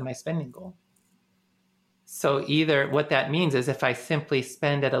the rest of my spending goal. So either what that means is if I simply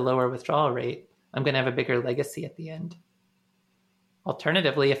spend at a lower withdrawal rate, I'm going to have a bigger legacy at the end.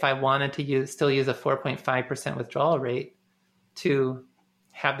 Alternatively, if I wanted to still use a 4.5% withdrawal rate to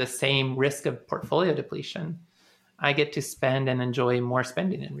have the same risk of portfolio depletion, I get to spend and enjoy more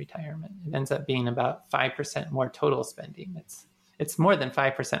spending in retirement. It ends up being about 5% more total spending. It's more than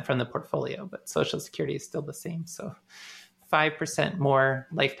 5% from the portfolio, but Social Security is still the same. So 5% more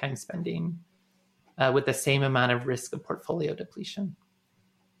lifetime spending with the same amount of risk of portfolio depletion.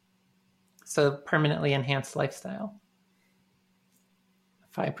 So permanently enhanced lifestyle.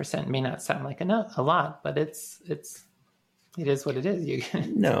 5% may not sound like a lot, but it is what it is.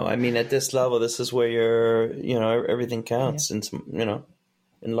 No, I mean, at this level, this is where everything counts in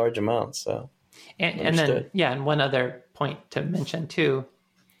large amounts. So, and then, and one other point to mention too.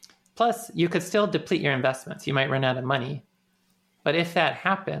 Plus, you could still deplete your investments. You might run out of money, but if that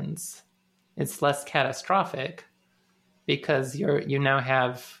happens, it's less catastrophic because you now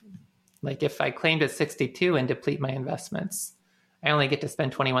have, like, if I claimed at 62 and deplete my investments, I only get to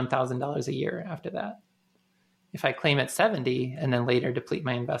spend $21,000 a year after that. If I claim at 70 and then later deplete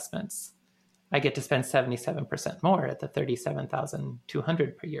my investments, I get to spend 77% more at the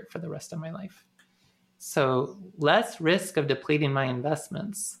 $37,200 per year for the rest of my life. So less risk of depleting my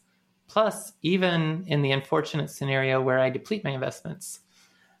investments. Plus, even in the unfortunate scenario where I deplete my investments,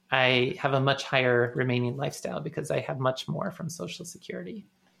 I have a much higher remaining lifestyle because I have much more from Social Security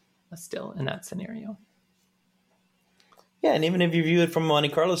still in that scenario. Yeah, and even if you view it from a Monte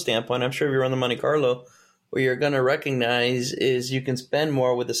Carlo standpoint, I'm sure if you're on the Monte Carlo, what you're going to recognize is you can spend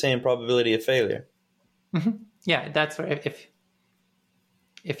more with the same probability of failure. Mm-hmm. Yeah, that's where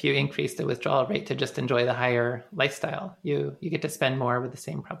if you increase the withdrawal rate to just enjoy the higher lifestyle, you get to spend more with the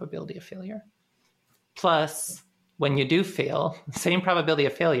same probability of failure. Plus, when you do fail, same probability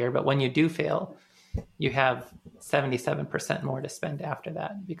of failure, but when you do fail, you have 77% more to spend after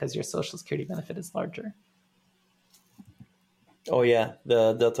that because your Social Security benefit is larger. Oh, yeah.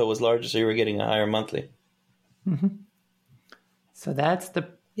 The delta was larger, so you were getting a higher monthly. Mm-hmm. So that's the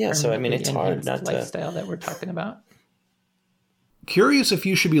so I mean, it's hard not to lifestyle that we're talking about. Curious if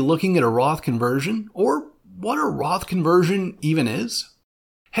you should be looking at a Roth conversion or what a Roth conversion even is?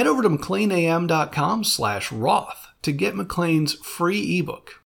 Head over to McLeanAM.com/Roth to get McLean's free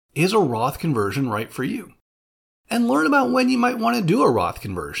ebook, Is a Roth Conversion Right for You? And learn about when you might want to do a Roth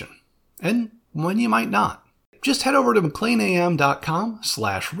conversion and when you might not. Just head over to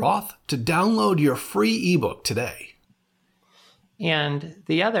mcleanam.com/Roth to download your free ebook today. And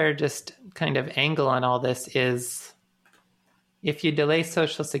the other just kind of angle on all this is if you delay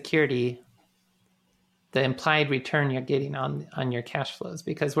Social Security, the implied return you're getting on your cash flows,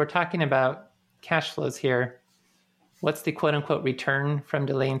 because we're talking about cash flows here. What's the quote unquote return from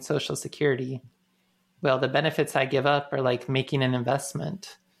delaying Social Security? Well, the benefits I give up are like making an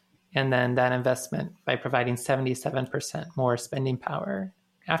investment. And then that investment, by providing 77% more spending power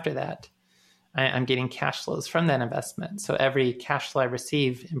after that, I'm getting cash flows from that investment. So every cash flow I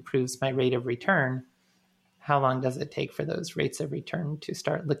receive improves my rate of return. How long does it take for those rates of return to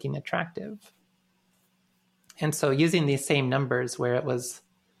start looking attractive? And so using these same numbers where it was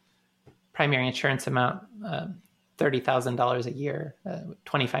primary insurance amount, $30,000 a year,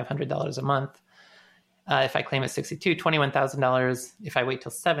 $2,500 a month. If I claim at 62, $21,000. If I wait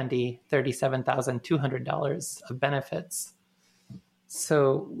till 70, $37,200 of benefits.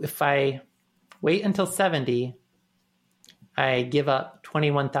 So if I wait until 70, I give up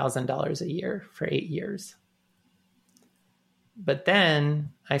 $21,000 a year for 8 years. But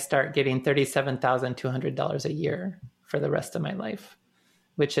then I start getting $37,200 a year for the rest of my life,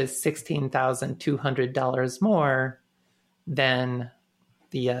 which is $16,200 more than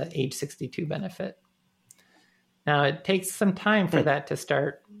the age 62 benefit. Now, it takes some time for that to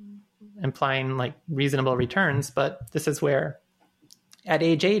start implying like reasonable returns, but this is where at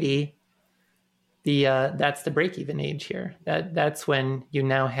age 80, that's the break-even age here. That's when you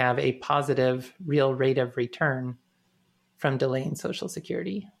now have a positive real rate of return from delaying Social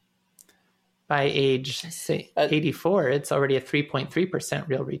Security. By age, say, 84, it's already a 3.3%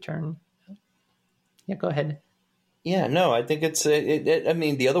 real return. Yeah, go ahead. Yeah, no, I think it's. I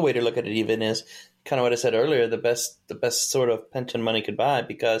mean, the other way to look at it even is kind of what I said earlier. The best sort of pension money could buy,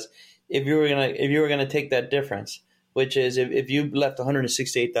 because if you were gonna take that difference, which is if you left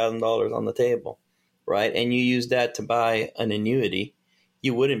 $168,000 on the table, right, and you use that to buy an annuity,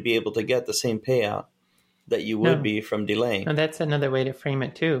 you wouldn't be able to get the same payout that you would be from delaying. And that's another way to frame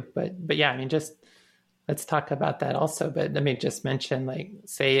it too. But yeah, I mean, just let's talk about that also. But let me just mention, like,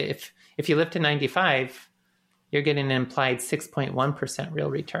 say if you live to 95, you're getting an implied 6.1% real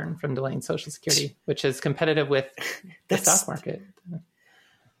return from delaying Social Security, which is competitive with the stock market.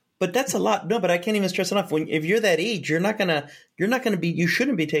 But that's a lot. No, but I can't even stress enough. If you're that age, you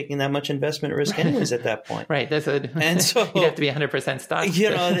shouldn't be taking that much investment risk anyways at that point. Right. And so you'd have to be 100% stock.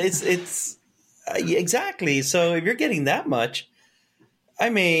 It's exactly. So if you're getting that much, I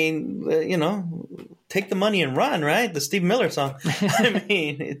mean, take the money and run, right? The Steve Miller song. I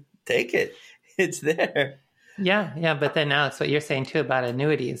mean, take it. It's there. Yeah. But then, Alex, what you're saying too about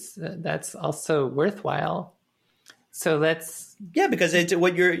annuities, that's also worthwhile. So because it's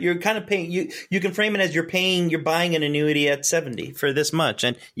what you're kind of paying. You can frame it as you're buying an annuity at 70 for this much,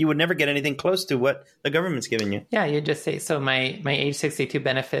 and you would never get anything close to what the government's giving you. Yeah, you just say, so my age 62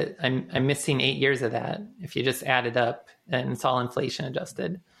 benefit, I'm missing 8 years of that. If you just add it up and it's all inflation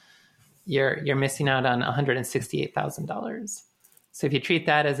adjusted, you're missing out on $168,000. So if you treat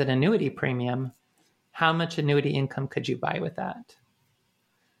that as an annuity premium, how much annuity income could you buy with that?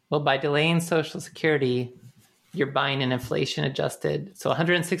 Well, by delaying Social Security, you're buying an inflation adjusted. So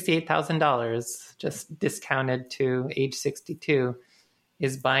 $168,000 just discounted to age 62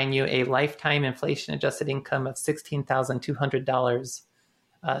 is buying you a lifetime inflation adjusted income of $16,200.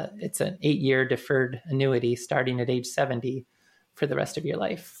 It's an 8-year deferred annuity starting at age 70 for the rest of your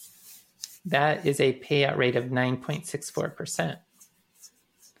life. That is a payout rate of 9.64%.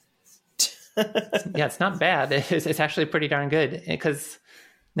 Yeah, it's not bad. It's actually pretty darn good, because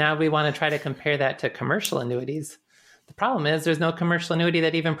now we want to try to compare that to commercial annuities. The problem is there's no commercial annuity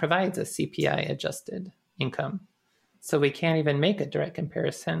that even provides a CPI adjusted income. So we can't even make a direct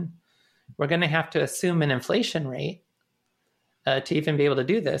comparison. We're going to have to assume an inflation rate to even be able to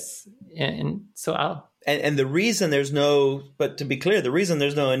do this. And so the reason but to be clear, the reason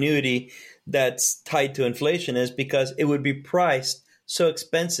there's no annuity that's tied to inflation is because it would be priced so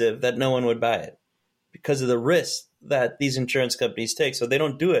expensive that no one would buy it because of the risk that these insurance companies take. So they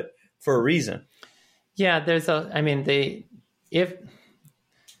don't do it for a reason. Yeah, if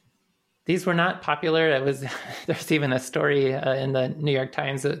these were not popular, there's even a story in the New York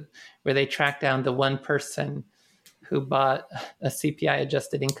Times where they tracked down the one person who bought a CPI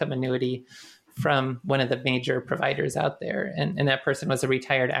adjusted income annuity from one of the major providers out there. And that person was a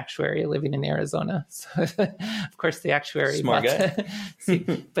retired actuary living in Arizona. So of course the actuary smart guy.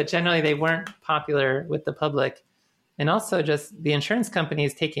 But generally they weren't popular with the public. And also just the insurance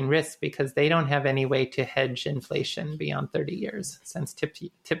companies taking risks because they don't have any way to hedge inflation beyond 30 years, since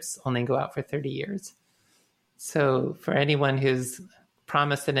tips only go out for 30 years. So for anyone who's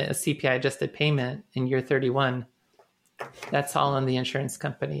promised a CPI adjusted payment in year 31, that's all on the insurance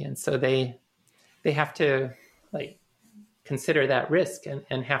company. And so they have to consider that risk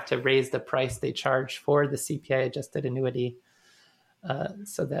and have to raise the price they charge for the CPI adjusted annuity.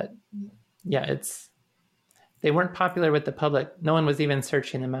 So that, they weren't popular with the public. No one was even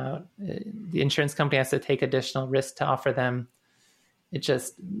searching them out. The insurance company has to take additional risk to offer them. It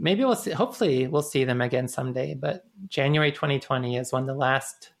just, maybe we'll see, hopefully we'll see them again someday, but January 2020 is when the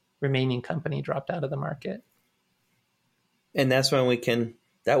last remaining company dropped out of the market. And that's when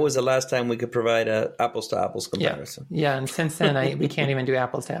that was the last time we could provide a apples to apples comparison. Yeah. And since then, we can't even do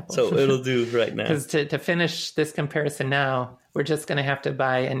apples to apples. So it'll do right now. Because to finish this comparison now, we're just going to have to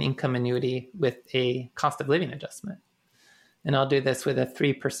buy an income annuity with a cost of living adjustment. And I'll do this with a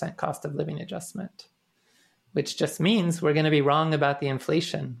 3% cost of living adjustment, which just means we're going to be wrong about the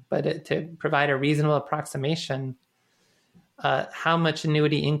inflation. But to provide a reasonable approximation, how much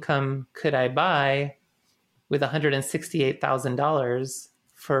annuity income could I buy with $168,000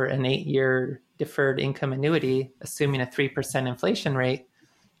 for an 8-year deferred income annuity, assuming a 3% inflation rate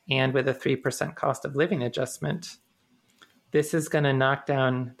and with a 3% cost of living adjustment? This is going to knock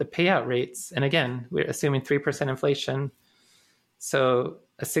down the payout rates. And again, we're assuming 3% inflation. So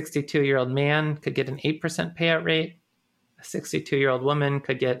a 62-year-old man could get an 8% payout rate. A 62-year-old woman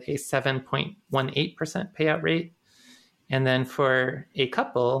could get a 7.18% payout rate. And then for a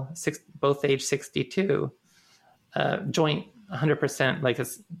couple, both age 62, joint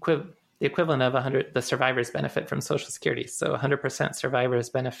 100%, the equivalent of the survivor's benefit from Social Security. So 100% survivor's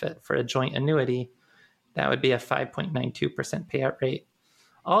benefit for a joint annuity, that would be a 5.92% payout rate,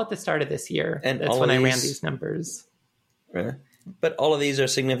 all at the start of this year. And that's when I ran these numbers. Right. But all of these are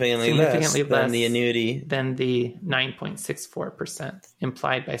significantly less than the annuity. Than the 9.64%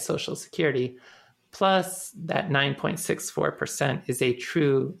 implied by Social Security. Plus, that 9.64% is a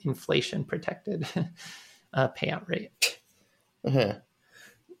true inflation-protected payout rate. Uh-huh.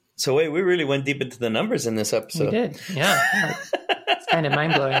 So wait, we really went deep into the numbers in this episode. We did, yeah. It's kind of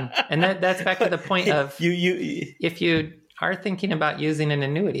mind-blowing. And that's back to the point of if you are thinking about using an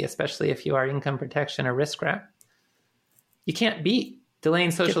annuity, especially if you are income protection or risk wrap, you can't beat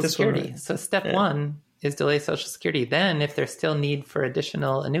delaying Social Security. Right. So step one is delay Social Security. Then if there's still need for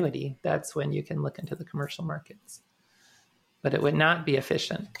additional annuity, that's when you can look into the commercial markets. But it would not be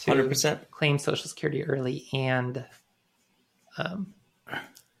efficient to 100%. Claim Social Security early and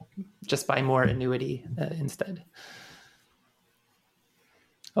just buy more annuity instead.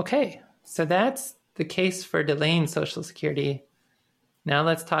 Okay, so that's the case for delaying Social Security. Now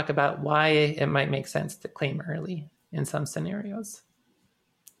let's talk about why it might make sense to claim early in some scenarios.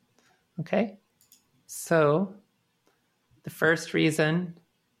 Okay, so the first reason,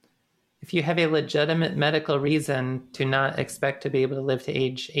 if you have a legitimate medical reason to not expect to be able to live to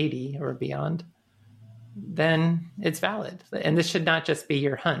age 80 or beyond, then it's valid. And this should not just be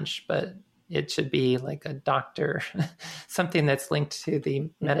your hunch, but it should be like a doctor, something that's linked to the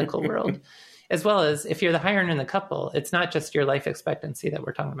medical world. As well as if you're the higher earner in the couple, it's not just your life expectancy that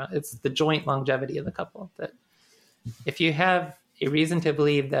we're talking about. It's the joint longevity of the couple. That if you have a reason to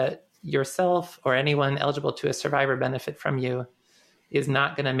believe that yourself or anyone eligible to a survivor benefit from you is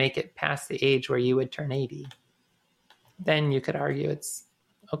not going to make it past the age where you would turn 80, then you could argue it's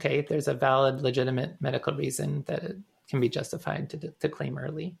okay. There's a valid, legitimate medical reason that it can be justified to claim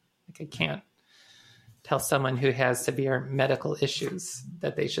early. Like I can't tell someone who has severe medical issues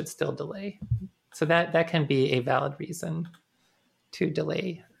that they should still delay. So that can be a valid reason to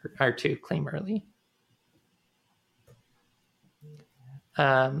delay or to claim early.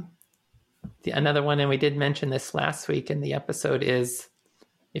 Another one, and we did mention this last week in the episode, is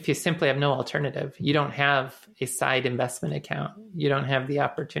if you simply have no alternative, you don't have a side investment account, you don't have the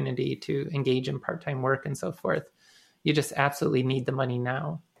opportunity to engage in part-time work and so forth, you just absolutely need the money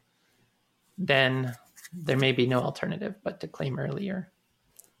now, then there may be no alternative but to claim earlier.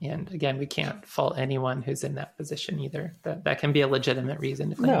 And again, we can't fault anyone who's in that position either. That can be a legitimate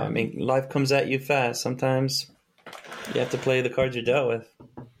reason to claim early. I mean, life comes at you fast. Sometimes you have to play the cards you're dealt with.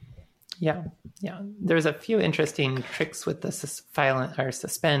 Yeah. There's a few interesting tricks with the file or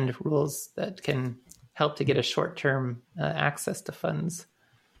suspend rules that can help to get a short-term access to funds.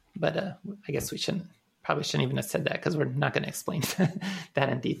 But I guess we probably shouldn't even have said that because we're not going to explain that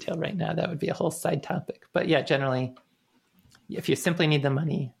in detail right now. That would be a whole side topic. But yeah, generally, if you simply need the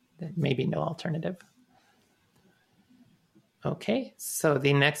money, there may be no alternative. Okay, so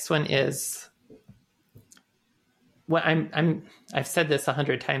the next one is, well, I've said this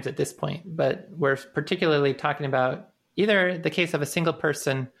 100 times at this point, but we're particularly talking about either the case of a single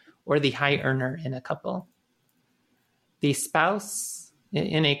person or the high earner in a couple. the spouse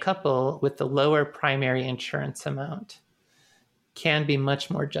in a couple with the lower primary insurance amount can be much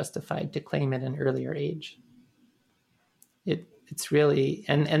more justified to claim at an earlier age. It's really,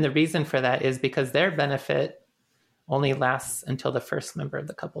 and the reason for that is because their benefit only lasts until the first member of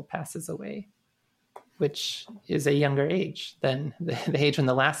the couple passes away, which is a younger age than the age when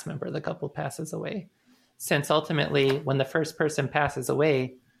the last member of the couple passes away. Since ultimately, when the first person passes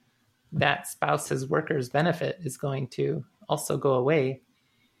away, that spouse's worker's benefit is going to also go away.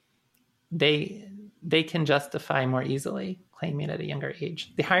 They can justify more easily claiming at a younger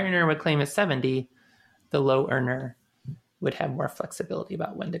age. The high earner would claim at 70, the low earner would have more flexibility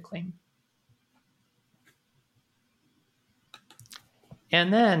about when to claim.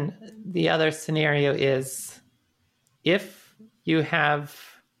 And then the other scenario is if you have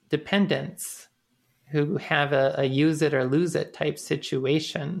dependents who have a use it or lose it type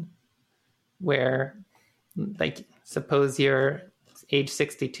situation where, like, suppose you're age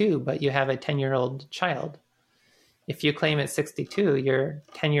 62, but you have a 10-year-old child. If you claim at 62, your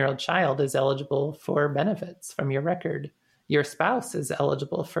 10-year-old child is eligible for benefits from your record. Your spouse is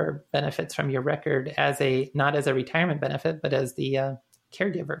eligible for benefits from your record not as a retirement benefit, but as the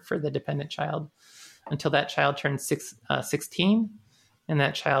caregiver for the dependent child until that child turns 16, and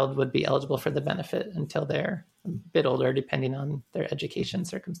that child would be eligible for the benefit until they're a bit older, depending on their education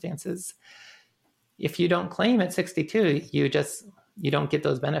circumstances. If you don't claim at 62, you don't get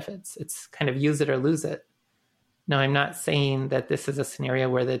those benefits. It's kind of use it or lose it. Now, I'm not saying that this is a scenario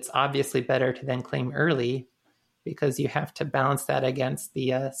where it's obviously better to then claim early, because you have to balance that against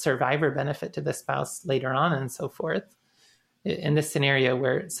the survivor benefit to the spouse later on and so forth. In this scenario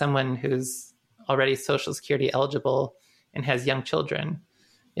where someone who's already Social Security eligible and has young children,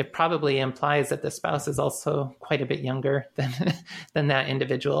 it probably implies that the spouse is also quite a bit younger than that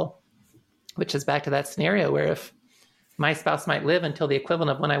individual, which is back to that scenario where if my spouse might live until the equivalent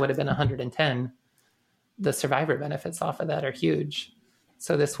of when I would have been 110, the survivor benefits off of that are huge.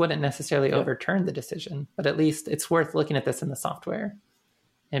 So this wouldn't necessarily overturn the decision, but at least it's worth looking at this in the software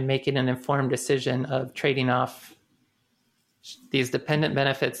and making an informed decision of trading off these dependent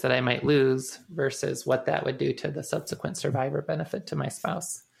benefits that I might lose versus what that would do to the subsequent survivor benefit to my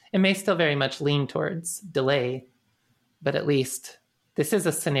spouse. It may still very much lean towards delay, but at least this is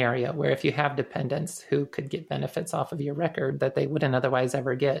a scenario where if you have dependents who could get benefits off of your record that they wouldn't otherwise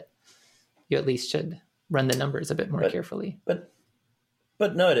ever get, you at least should run the numbers a bit more carefully.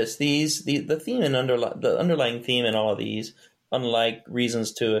 But notice the theme and the underlying theme in all of these, unlike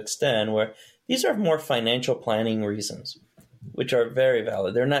reasons to extend, where these are more financial planning reasons, which are very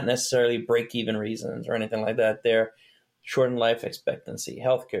valid. They're not necessarily break-even reasons or anything like that. They're shortened life expectancy,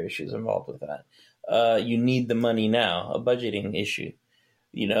 healthcare issues involved with that. You need the money now, a budgeting issue.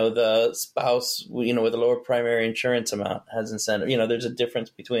 The spouse, with a lower primary insurance amount has incentive. There's a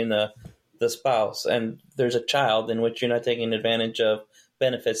difference between the spouse and there's a child in which you're not taking advantage of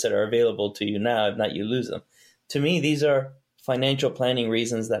benefits that are available to you now. If not, you lose them. To me, these are financial planning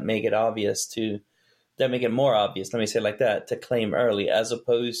reasons that make it more obvious, let me say it like that, to claim early, as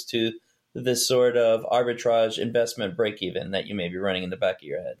opposed to this sort of arbitrage investment break-even that you may be running in the back of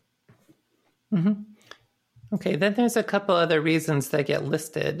your head. Mm-hmm. Okay, then there's a couple other reasons that get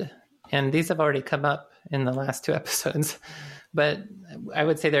listed, and these have already come up in the last two episodes, but I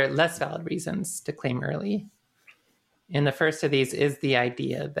would say there are less valid reasons to claim early. And the first of these is the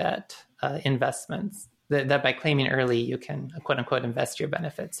idea that investments, that by claiming early, you can, quote unquote, invest your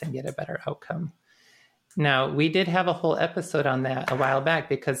benefits and get a better outcome. Now, we did have a whole episode on that a while back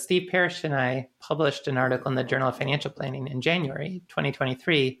because Steve Parrish and I published an article in the Journal of Financial Planning in January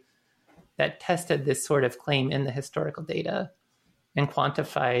 2023 that tested this sort of claim in the historical data and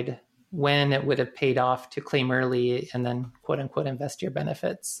quantified when it would have paid off to claim early and then, quote unquote, invest your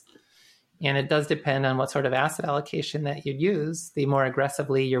benefits. And it does depend on what sort of asset allocation that you'd use. The more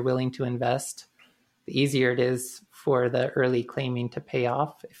aggressively you're willing to invest, the easier it is for the early claiming to pay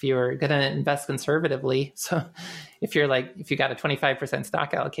off. If you're going to invest conservatively, so if you got a 25%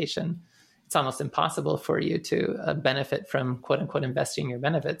 stock allocation, it's almost impossible for you to benefit from, quote unquote, investing your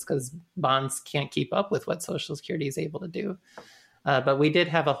benefits because bonds can't keep up with what Social Security is able to do. But we did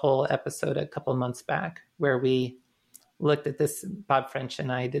have a whole episode a couple months back where we looked at this. Bob French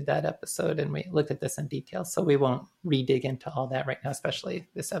and I did that episode and we looked at this in detail. So we won't re-dig into all that right now, especially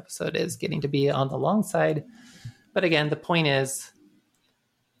this episode is getting to be on the long side. But again, the point is,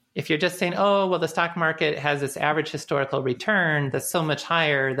 if you're just saying, oh, well, the stock market has this average historical return that's so much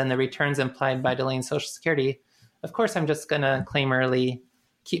higher than the returns implied by delaying Social Security, of course, I'm just going to claim early,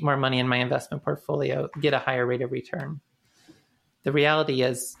 keep more money in my investment portfolio, get a higher rate of return. the reality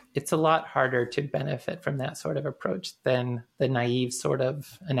is it's a lot harder to benefit from that sort of approach than the naive sort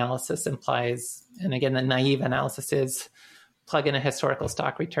of analysis implies. And again, the naive analysis is plug in a historical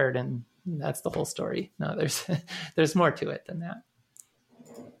stock return and that's the whole story. No, there's more to it than that.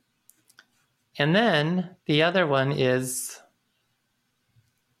 And then the other one is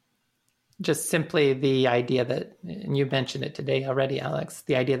just simply the idea that, and you mentioned it today already, Alex,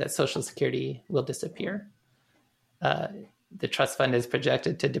 the idea that Social Security will disappear. The trust fund is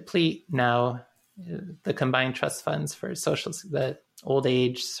projected to deplete now. The combined trust funds for the old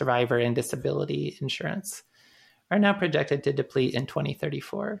age, survivor, and disability insurance are now projected to deplete in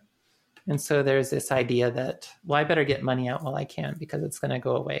 2034. And so there's this idea that, well, I better get money out while I can because it's going to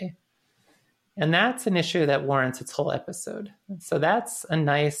go away. And that's an issue that warrants its whole episode. So that's a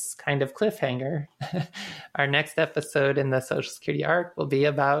nice kind of cliffhanger. Our next episode in the Social Security arc will be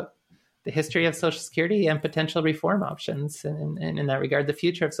about the history of Social Security and potential reform options. And in that regard, the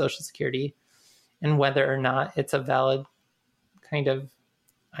future of Social Security and whether or not it's a valid kind of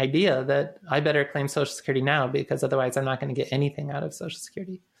idea that I better claim Social Security now because otherwise I'm not going to get anything out of Social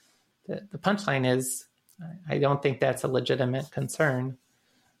Security. The punchline is, I don't think that's a legitimate concern,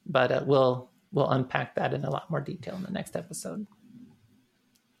 but we'll unpack that in a lot more detail in the next episode.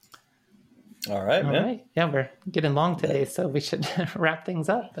 All right, man. Right. Yeah, we're getting long today, so we should wrap things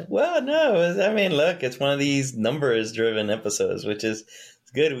up. But... Well, no, I mean, look, it's one of these numbers-driven episodes, which is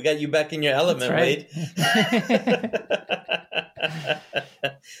good. We got you back in your element, right. Wade.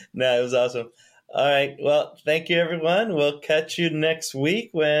 No, it was awesome. All right. Well, thank you, everyone. We'll catch you next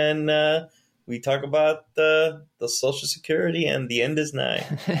week when we talk about the Social Security and the end is nigh.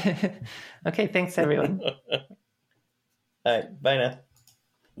 Okay. Thanks, everyone. All right. Bye now.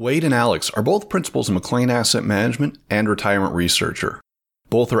 Wade and Alex are both principals in McLean Asset Management and Retirement Researcher.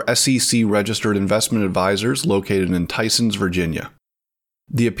 Both are SEC-registered investment advisors located in Tysons, Virginia.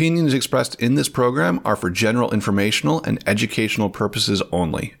 The opinions expressed in this program are for general informational and educational purposes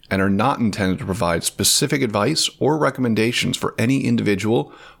only and are not intended to provide specific advice or recommendations for any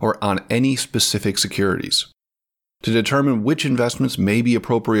individual or on any specific securities. To determine which investments may be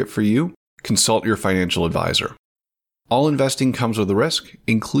appropriate for you, consult your financial advisor. All investing comes with a risk,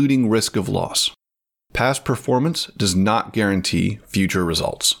 including risk of loss. Past performance does not guarantee future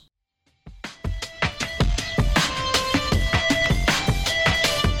results.